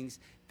want things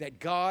that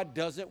God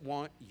doesn't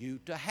want you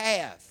to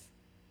have.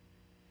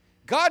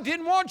 God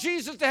didn't want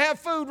Jesus to have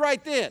food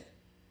right then.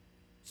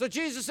 So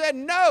Jesus said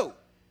no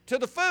to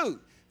the food.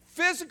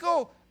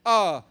 Physical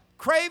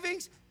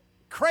cravings,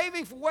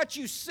 craving for what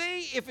you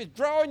see, if it's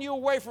drawing you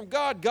away from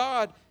God,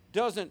 God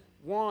doesn't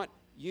want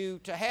you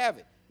to have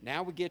it.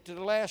 Now we get to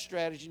the last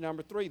strategy,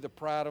 number 3, the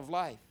pride of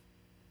life.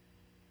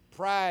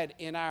 Pride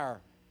in our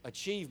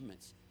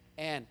achievements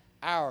and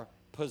our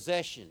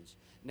possessions.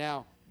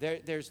 Now,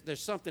 there's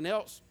something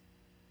else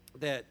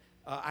that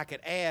I could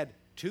add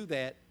to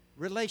that,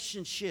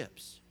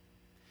 relationships.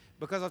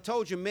 Because I've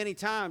told you many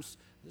times,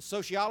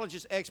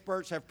 sociologists,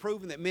 experts have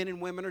proven that men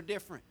and women are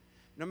different.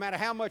 No matter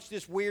how much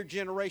this weird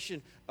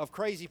generation of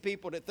crazy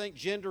people that think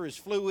gender is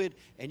fluid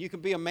and you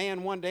can be a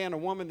man one day and a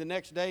woman the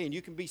next day and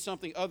you can be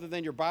something other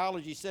than your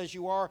biology says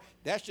you are,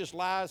 that's just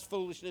lies,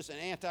 foolishness, and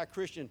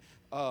anti-Christian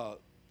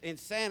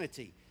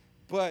insanity.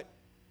 But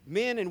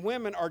men and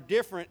women are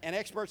different, and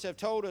experts have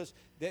told us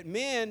that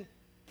men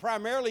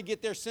primarily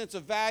get their sense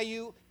of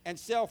value and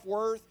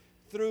self-worth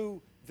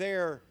through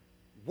their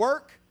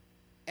work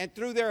and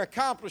through their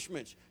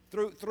accomplishments,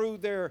 through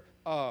their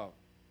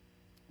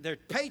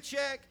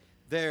paycheck,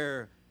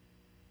 their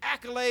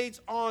accolades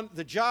on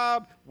the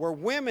job, where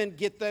women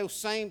get those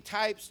same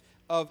types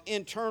of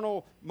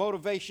internal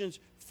motivations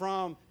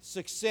from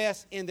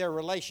success in their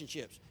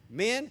relationships.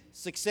 Men,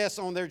 success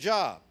on their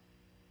job.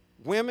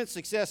 Women,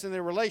 success in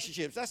their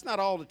relationships. That's not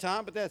all the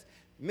time, but that's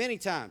many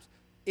times.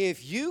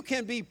 If you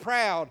can be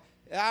proud,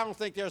 I don't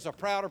think there's a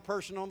prouder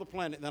person on the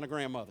planet than a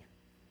grandmother.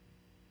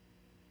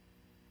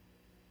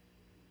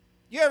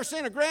 You ever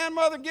seen a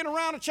grandmother get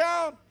around a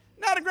child?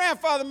 Now, the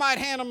grandfather might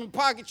hand them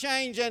pocket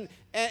change and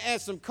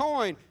some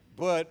coin,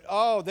 but,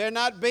 oh, they're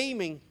not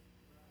beaming.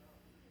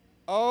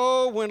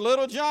 Oh, when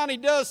little Johnny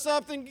does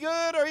something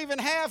good or even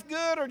half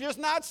good or just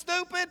not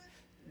stupid,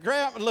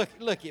 Grandma,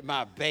 look at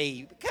my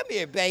baby. Come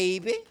here,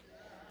 baby.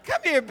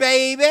 Come here,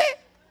 baby.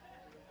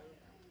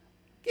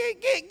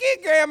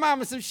 Get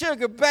grandmama some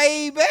sugar,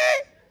 baby.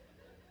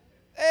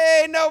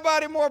 Ain't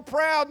nobody more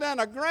proud than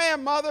a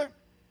grandmother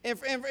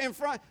in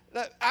front.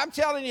 I'm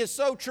telling you, it's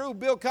so true.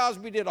 Bill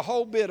Cosby did a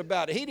whole bit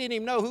about it. He didn't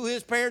even know who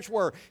his parents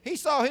were. He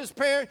saw his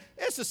parents.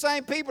 It's the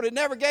same people that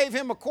never gave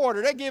him a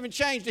quarter. They're giving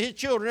change to his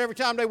children every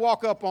time they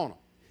walk up on them.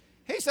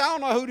 He said, I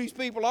don't know who these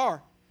people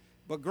are.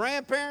 But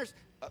grandparents,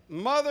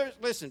 mothers,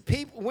 listen,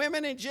 people,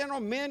 women in general,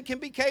 men can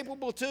be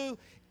capable too.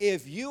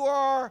 If you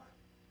are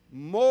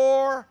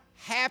more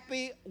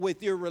happy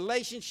with your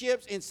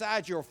relationships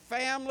inside your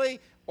family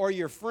or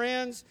your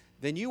friends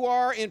than you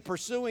are in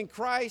pursuing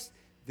Christ,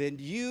 then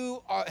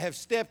you have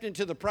stepped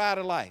into the pride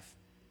of life.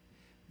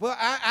 Well,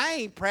 I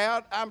ain't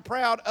proud. I'm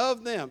proud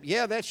of them.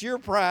 Yeah, that's your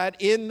pride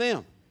in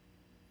them.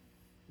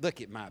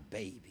 Look at my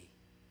baby.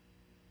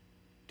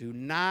 Do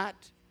not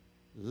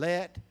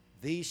let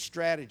these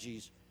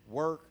strategies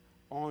work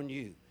on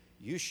you.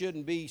 You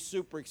shouldn't be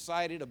super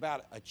excited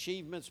about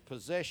achievements,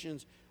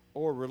 possessions,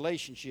 or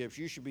relationships.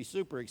 You should be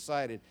super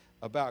excited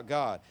about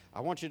God.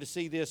 I want you to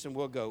see this and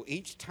we'll go.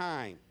 Each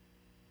time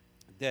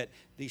that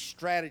these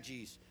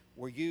strategies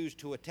were used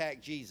to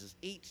attack Jesus,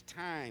 each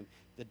time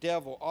the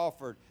devil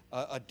offered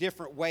a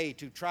different way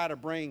to try to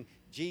bring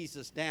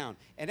Jesus down.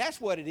 And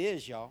that's what it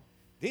is, y'all.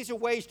 These are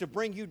ways to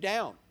bring you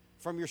down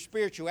from your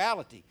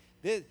spirituality.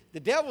 The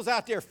devil's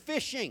out there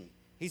fishing.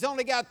 He's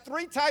only got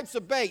 3 types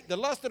of bait: the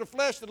lust of the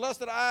flesh, the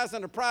lust of the eyes,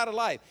 and the pride of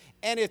life.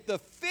 And if the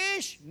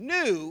fish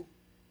knew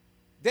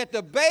that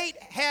the bait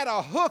had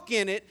a hook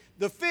in it,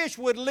 the fish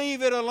would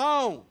leave it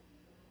alone.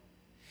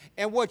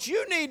 And what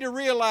you need to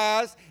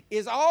realize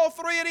is all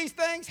 3 of these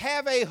things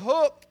have a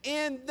hook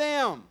in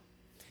them.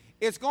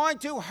 It's going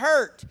to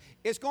hurt.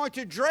 It's going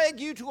to drag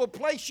you to a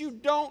place you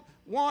don't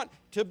want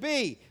to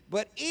be.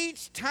 But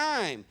each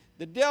time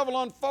the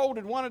devil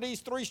unfolded one of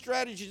these 3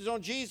 strategies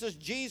on Jesus,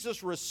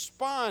 Jesus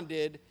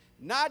responded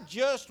not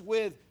just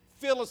with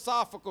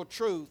philosophical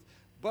truth,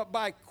 but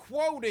by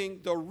quoting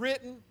the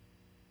written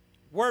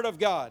Word of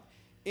God.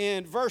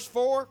 In verse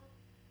 4,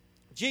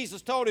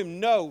 Jesus told him,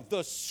 no,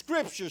 the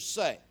Scriptures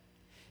say.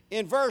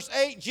 In verse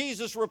 8,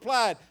 Jesus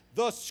replied,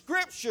 the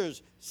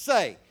Scriptures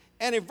say.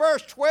 And in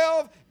verse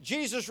 12,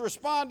 Jesus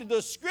responded,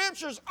 the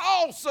Scriptures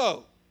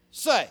also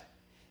say.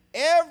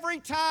 Every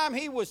time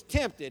he was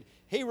tempted,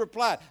 he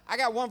replied. I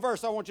got one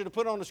verse I want you to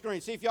put on the screen.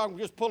 See if y'all can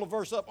just pull a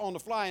verse up on the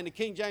fly in the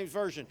King James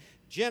Version.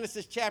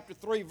 Genesis chapter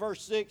 3,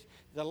 verse 6,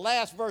 the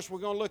last verse we're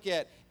going to look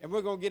at, and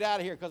we're going to get out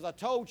of here because I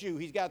told you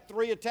he's got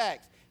 3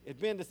 attacks. It's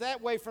been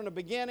that way from the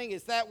beginning.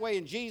 It's that way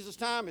in Jesus'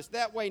 time. It's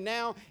that way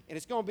now, and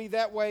it's going to be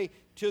that way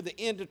to the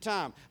end of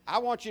time. I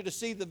want you to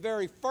see the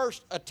very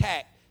first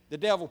attack the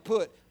devil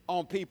put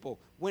on people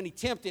when he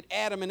tempted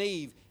Adam and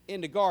Eve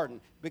in the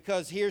garden,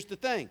 because here's the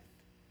thing.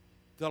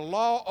 The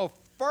law of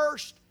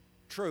first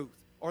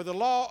truth, or the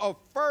law of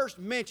first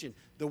mention,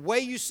 the way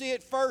you see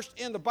it first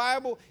in the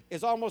Bible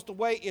is almost the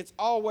way it's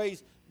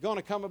always going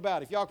to come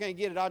about. If y'all can't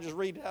get it, I'll just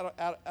read it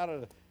out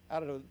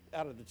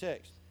of the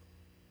text.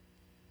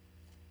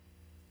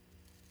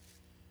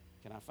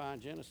 Can I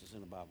find Genesis in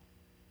the Bible?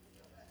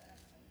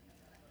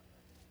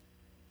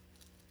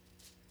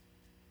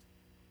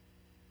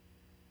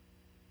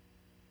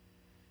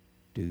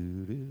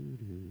 Do do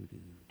do do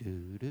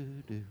do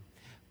do do.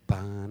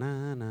 Ba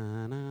na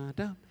na na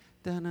dum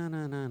da na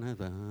na na na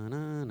ba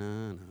na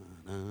na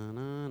na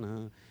na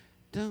na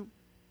dum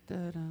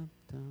da dum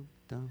dum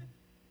dum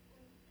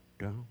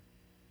dum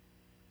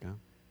dum.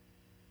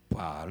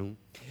 Ba-dum.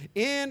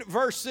 In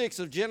verse 6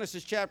 of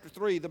Genesis chapter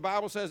 3, the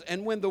Bible says,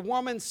 and when the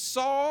woman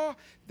saw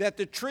that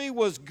the tree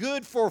was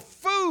good for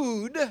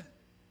food,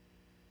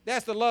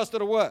 that's the lust of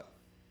the what?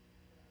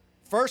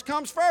 First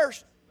comes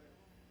first.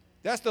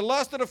 That's the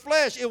lust of the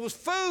flesh. It was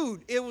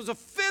food. It was a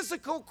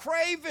physical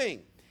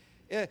craving.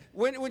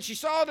 When she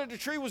saw that the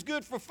tree was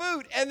good for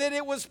food and that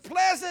it was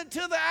pleasant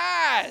to the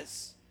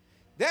eyes.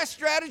 That's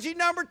strategy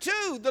number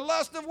 2, the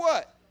lust of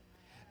what?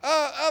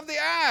 Of the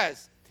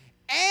eyes.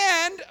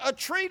 And a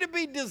tree to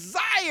be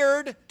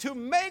desired to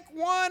make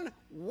one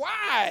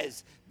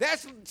wise.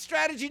 That's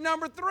strategy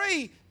number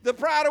 3, the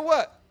pride of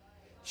what?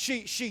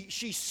 She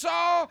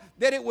saw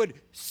that it would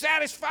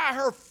satisfy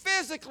her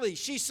physically.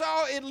 She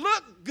saw it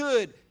looked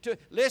good.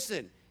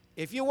 Listen,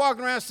 if you're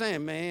walking around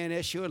saying, man,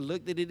 that sure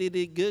looked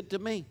good to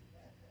me,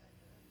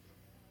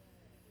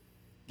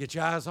 get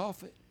your eyes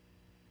off it.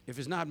 If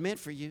it's not meant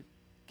for you,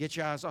 get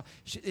your eyes off.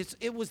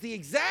 It was the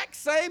exact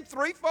same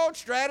threefold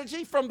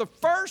strategy from the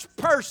first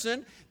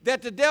person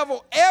that the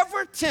devil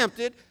ever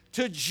tempted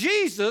to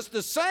Jesus,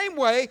 the same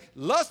way.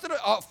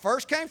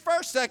 First came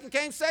first, second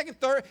came second,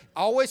 third.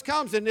 Always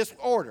comes in this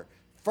order.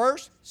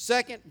 First,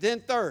 second, then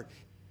third.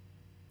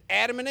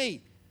 Adam and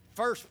Eve.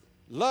 First,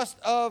 lust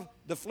of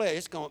the flesh.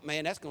 That's going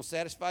to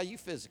satisfy you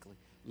physically.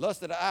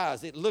 Lust of the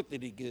eyes. It looked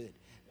at it good.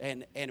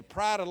 And the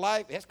pride of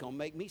life, that's going to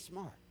make me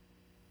smart.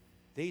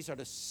 These are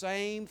the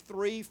same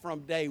 3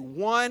 from day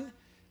 1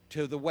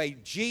 to the way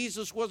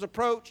Jesus was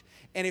approached.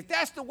 And if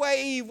that's the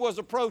way Eve was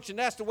approached and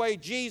that's the way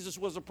Jesus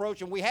was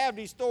approached, and we have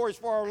these stories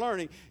for our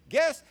learning,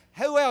 guess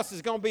who else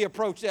is going to be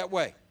approached that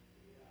way?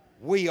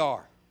 We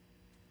are.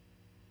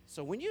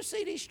 So when you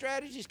see these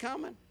strategies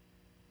coming,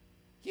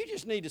 you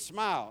just need to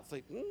smile.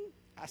 Think,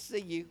 I see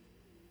you.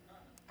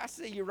 I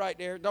see you right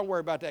there. Don't worry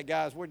about that,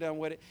 guys. We're done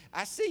with it.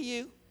 I see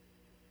you.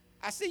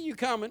 I see you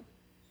coming.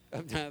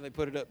 They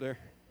put it up there.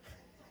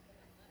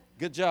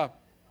 Good job.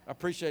 I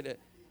appreciate that.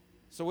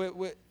 So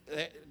we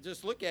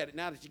just look at it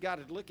now that you got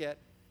it to look at.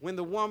 When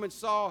the woman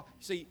saw,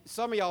 see,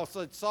 some of y'all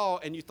saw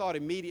and you thought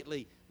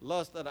immediately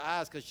lust of the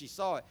eyes because she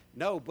saw it.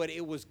 No, but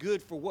it was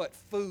good for what?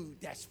 Food.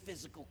 That's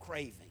physical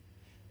craving.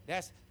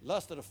 That's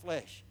lust of the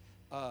flesh.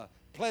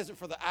 Pleasant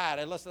for the eye.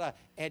 That lust of the eye.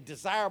 And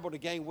desirable to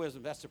gain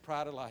wisdom. That's the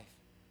pride of life.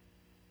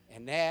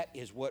 And that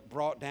is what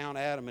brought down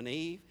Adam and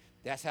Eve.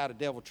 That's how the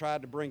devil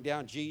tried to bring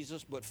down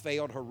Jesus, but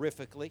failed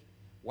horrifically.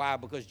 Why?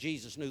 Because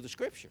Jesus knew the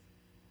Scripture.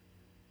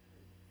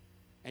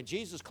 And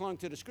Jesus clung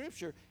to the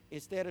Scripture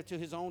instead of to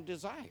his own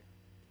desire.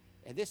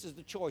 And this is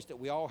the choice that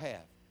we all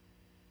have.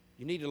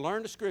 You need to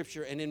learn the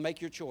Scripture and then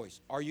make your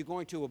choice. Are you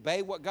going to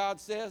obey what God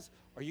says,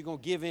 or are you going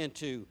to give in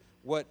to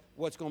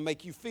what's going to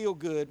make you feel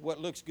good, what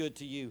looks good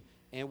to you,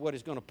 and what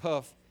is going to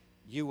puff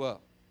you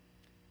up?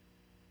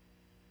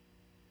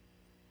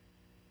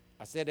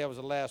 I said that was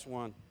the last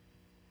one,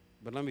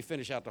 but let me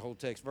finish out the whole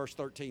text. Verse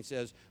 13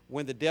 says,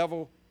 when the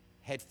devil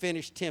had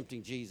finished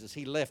tempting Jesus,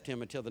 he left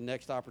him until the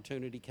next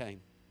opportunity came.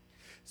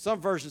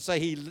 Some versions say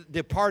he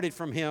departed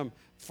from him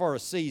for a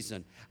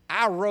season.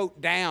 I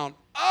wrote down,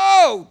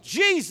 oh,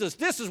 Jesus,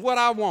 this is what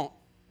I want.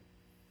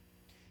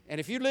 And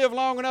if you live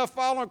long enough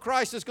following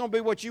Christ, it's going to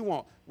be what you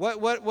want.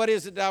 What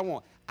is it that I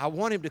want? I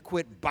want him to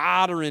quit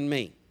bothering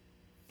me.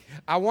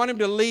 I want him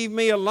to leave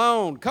me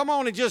alone. Come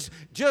on and just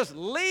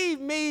leave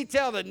me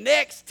till the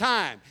next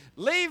time.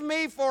 Leave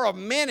me for a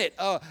minute,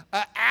 an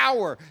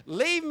hour.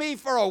 Leave me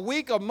for a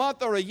week, a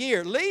month, or a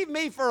year. Leave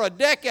me for a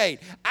decade.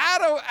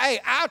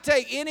 I'll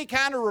take any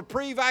kind of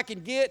reprieve I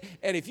can get.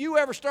 And if you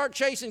ever start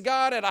chasing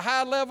God at a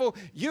high level,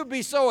 you'll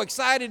be so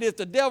excited if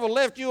the devil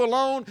left you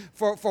alone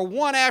for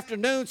one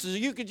afternoon so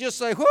you could just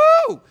say,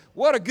 whoo,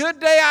 what a good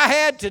day I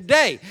had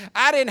today.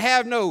 I didn't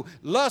have no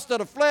lust of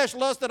the flesh,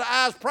 lust of the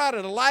eyes, pride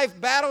of the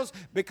life battles.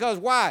 Because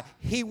why?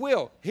 He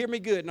will. Hear me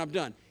good and I'm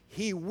done.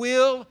 He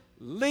will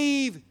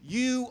leave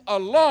you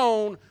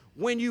alone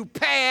when you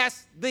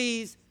pass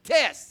these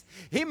tests.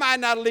 He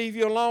might not leave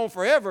you alone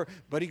forever,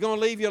 but he's going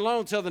to leave you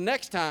alone till the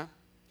next time.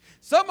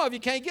 Some of you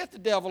can't get the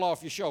devil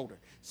off your shoulder.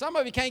 Some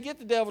of you can't get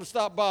the devil to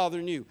stop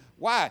bothering you.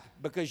 Why?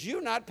 Because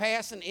you're not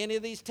passing any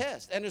of these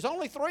tests. And there's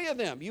only 3 of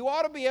them. You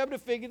ought to be able to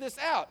figure this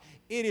out.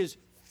 It is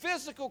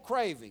physical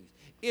cravings.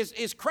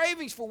 It's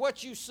cravings for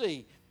what you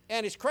see,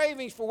 and it's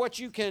cravings for what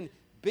you can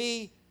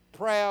be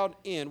proud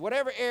in.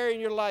 Whatever area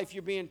in your life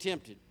you're being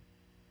tempted,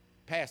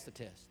 pass the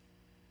test.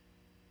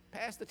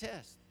 Pass the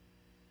test.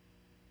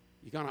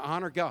 You're going to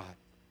honor God,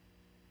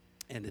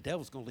 and the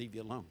devil's going to leave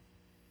you alone.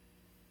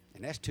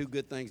 And that's 2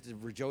 good things to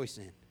rejoice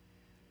in.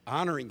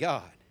 Honoring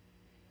God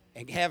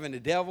and having the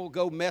devil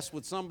go mess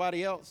with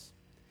somebody else.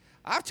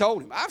 I've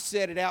told him, I've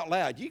said it out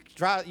loud. You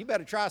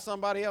better try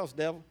somebody else,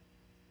 devil.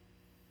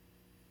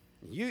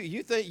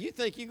 You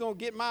think you're going to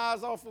get my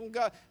eyes off from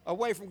God,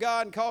 away from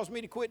God and cause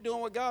me to quit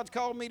doing what God's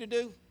called me to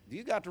do?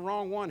 You got the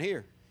wrong one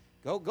here.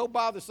 Go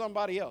bother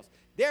somebody else.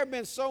 There have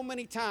been so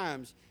many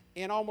times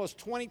in almost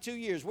 22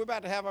 years. We're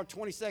about to have our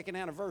 22nd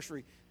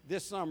anniversary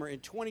this summer. In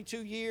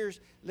 22 years,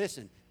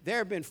 listen, there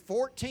have been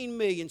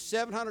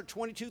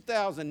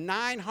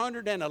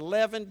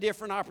 14,722,911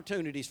 different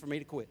opportunities for me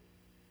to quit.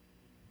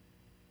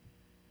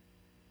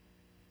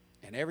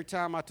 And every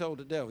time I told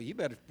the devil, you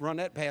better run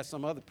that past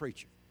some other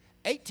preacher.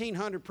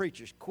 1,800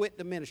 preachers quit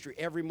the ministry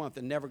every month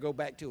and never go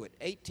back to it.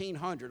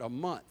 1,800 a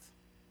month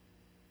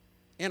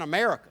in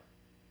America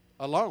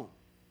alone.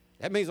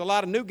 That means a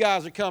lot of new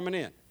guys are coming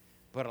in,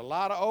 but a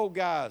lot of old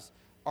guys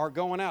are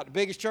going out. The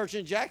biggest church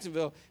in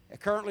Jacksonville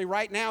currently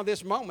right now,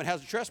 this moment,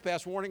 has a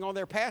trespass warning on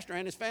their pastor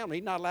and his family.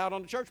 He's not allowed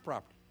on the church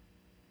property.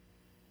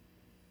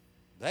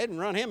 They didn't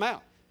run him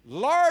out.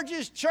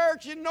 Largest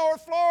church in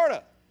North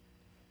Florida.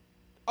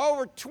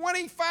 Over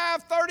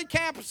 25, 30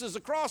 campuses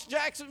across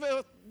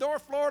Jacksonville,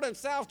 North Florida, and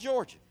South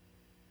Georgia.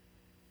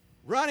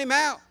 Run him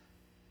out.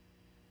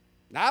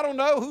 Now, I don't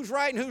know who's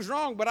right and who's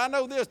wrong, but I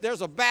know this.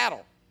 There's a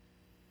battle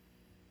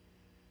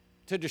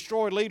to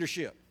destroy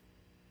leadership.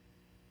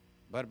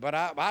 But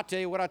I tell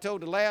you what I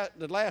told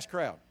the last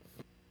crowd.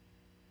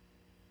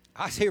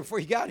 I was here before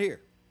you got here.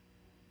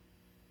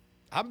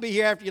 I'll be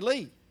here after you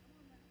leave.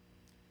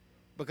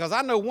 Because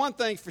I know one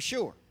thing for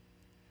sure.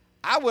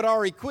 I would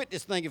already quit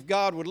this thing if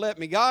God would let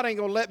me. God ain't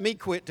going to let me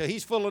quit till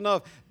he's full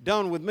enough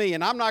done with me,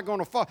 and I'm not going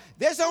to fall.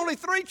 There's only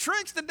 3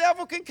 tricks the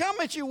devil can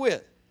come at you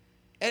with.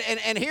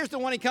 And here's the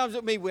one he comes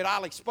at me with.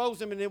 I'll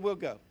expose him, and then we'll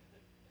go.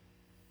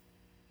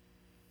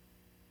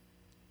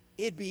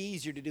 It'd be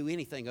easier to do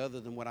anything other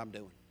than what I'm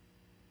doing.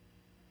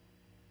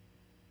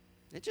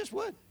 It just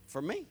would,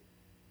 for me.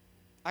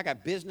 I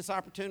got business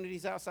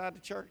opportunities outside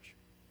the church.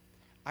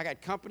 I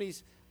got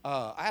companies.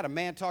 I had a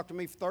man talk to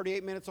me for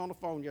 38 minutes on the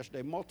phone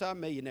yesterday,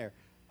 multi-millionaire,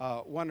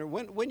 wondering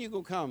when you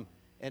going to come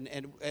and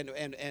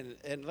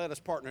let us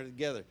partner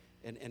together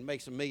and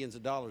make some millions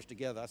of dollars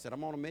together. I said,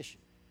 I'm on a mission.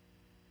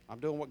 I'm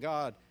doing what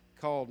God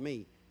called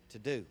me to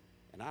do,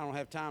 and I don't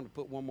have time to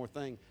put one more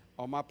thing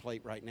on my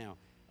plate right now.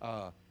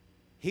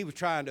 He was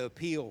trying to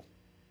appeal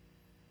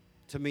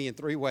to me in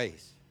 3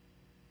 ways.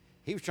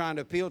 He was trying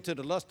to appeal to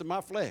the lust of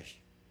my flesh.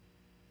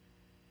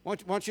 Why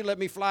don't you let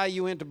me fly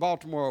you into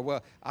Baltimore?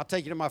 Well, I'll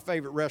take you to my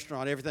favorite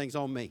restaurant. Everything's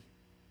on me.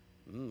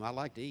 I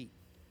like to eat.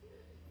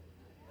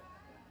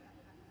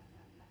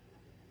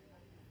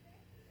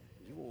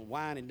 You want to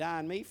wine and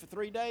dine me for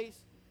 3 days?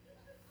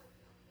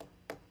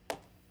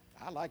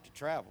 I like to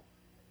travel.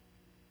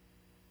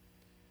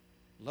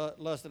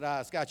 Lusted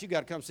eyes. Scott, you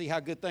got to come see how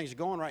good things are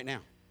going right now.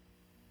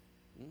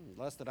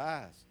 Lusted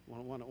eyes.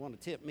 Want to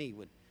tip me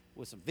with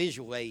some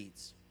visual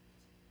aids.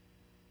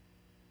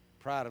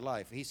 Pride of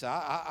life. He said,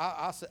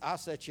 I'll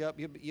set you up.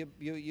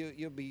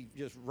 You'll be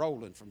just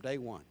rolling from day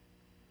one.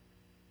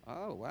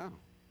 Oh, wow.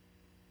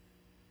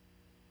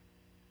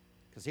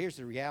 Because here's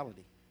the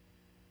reality.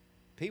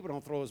 People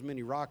don't throw as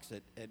many rocks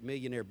at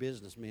millionaire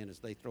businessmen as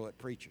they throw at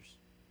preachers,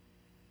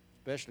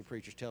 especially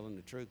preachers telling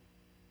the truth.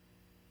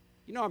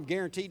 You know, I'm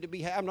guaranteed to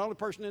be, I'm the only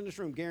person in this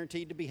room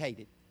guaranteed to be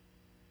hated.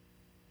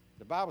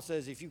 The Bible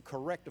says if you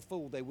correct a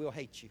fool, they will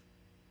hate you.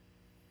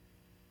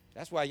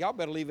 That's why y'all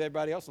better leave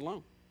everybody else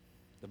alone.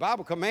 The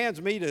Bible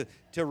commands me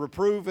to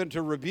reprove and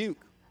to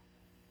rebuke.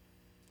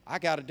 I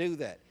got to do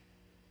that.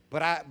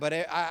 But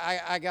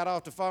I got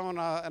off the phone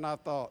and I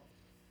thought,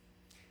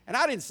 and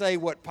I didn't say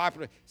what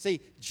popular. See,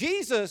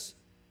 Jesus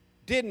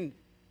didn't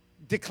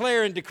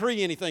declare and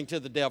decree anything to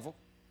the devil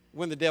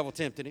when the devil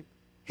tempted him.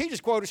 He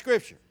just quoted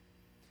Scripture.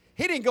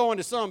 He didn't go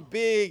into some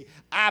big,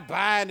 I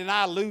bind and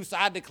I loose,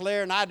 I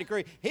declare and I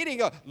decree. He didn't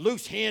go,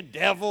 loose him,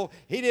 devil.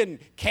 He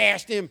didn't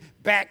cast him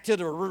back to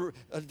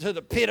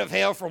the pit of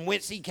hell from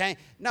whence he came.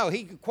 No,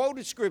 he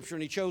quoted Scripture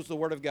and he chose the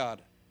Word of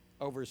God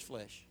over his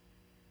flesh.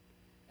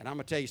 And I'm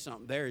going to tell you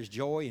something. There is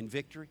joy in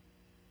victory.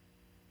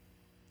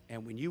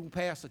 And when you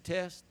pass a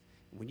test,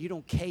 when you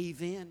don't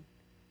cave in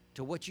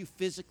to what you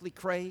physically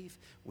crave,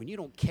 when you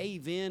don't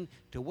cave in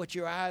to what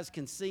your eyes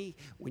can see,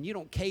 when you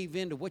don't cave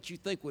in to what you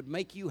think would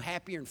make you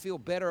happier and feel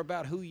better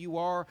about who you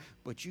are,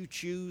 but you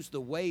choose the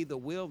way, the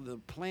will, the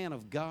plan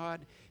of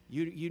God,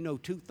 you know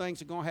two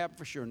things are going to happen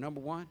for sure. Number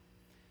one,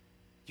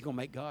 you're going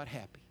to make God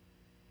happy.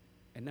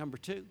 And number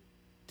two,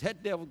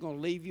 that devil's going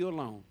to leave you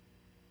alone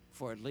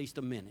for at least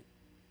a minute.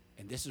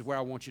 And this is where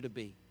I want you to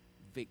be,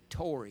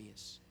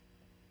 victorious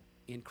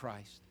in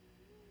Christ.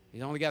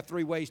 He's only got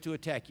 3 ways to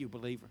attack you,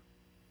 believer.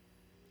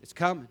 It's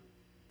coming.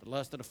 The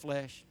lust of the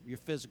flesh, your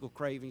physical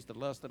cravings, the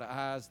lust of the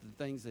eyes, the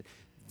things that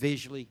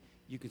visually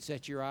you can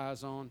set your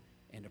eyes on,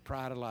 and the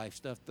pride of life,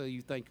 stuff that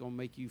you think going to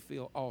make you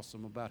feel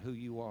awesome about who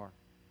you are.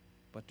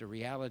 But the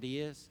reality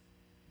is,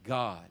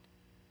 God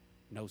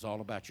knows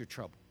all about your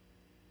trouble.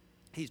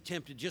 He's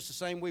tempted just the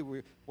same way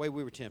we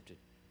were tempted.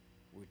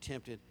 We were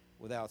tempted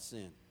without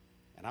sin.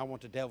 And I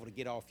want the devil to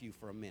get off you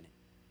for a minute.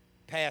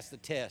 Pass the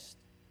test,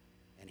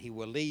 and he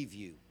will leave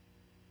you.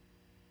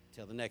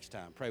 Till the next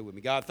time, pray with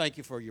me. God, thank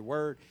you for your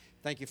word.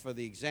 Thank you for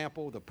the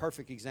example, the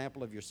perfect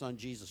example of your son,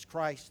 Jesus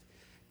Christ.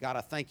 God,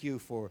 I thank you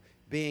for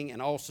being an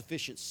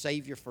all-sufficient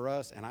Savior for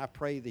us, and I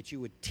pray that you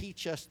would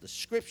teach us the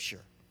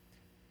Scripture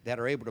that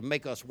are able to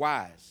make us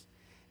wise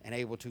and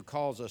able to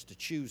cause us to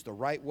choose the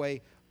right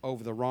way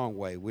over the wrong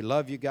way. We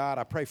love you, God.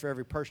 I pray for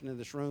every person in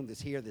this room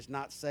that's here that's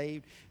not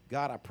saved.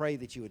 God, I pray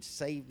that you would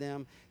save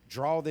them,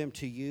 draw them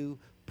to you,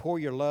 pour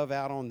your love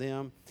out on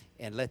them,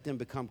 and let them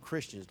become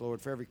Christians. Lord,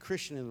 for every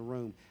Christian in the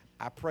room,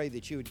 I pray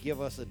that you would give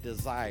us a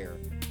desire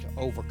to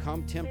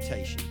overcome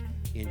temptation.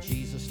 In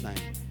Jesus' name,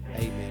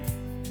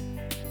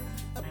 amen.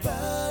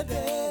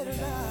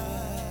 Abundant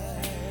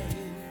life.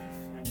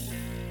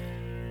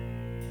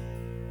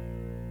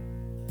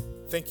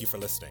 Thank you for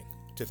listening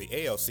to the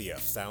ALCF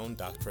Sound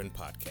Doctrine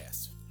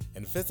Podcast,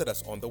 and visit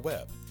us on the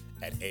web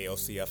at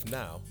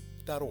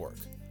alcfnow.org.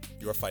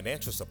 Your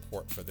financial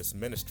support for this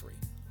ministry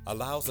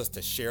allows us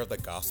to share the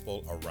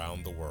gospel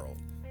around the world.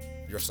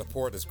 Your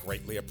support is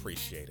greatly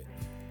appreciated.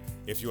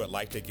 If you would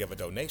like to give a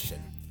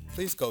donation,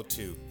 please go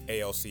to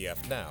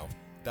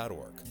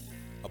alcfnow.org.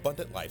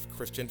 Abundant Life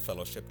Christian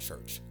Fellowship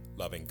Church,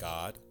 loving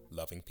God,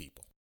 loving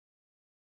people.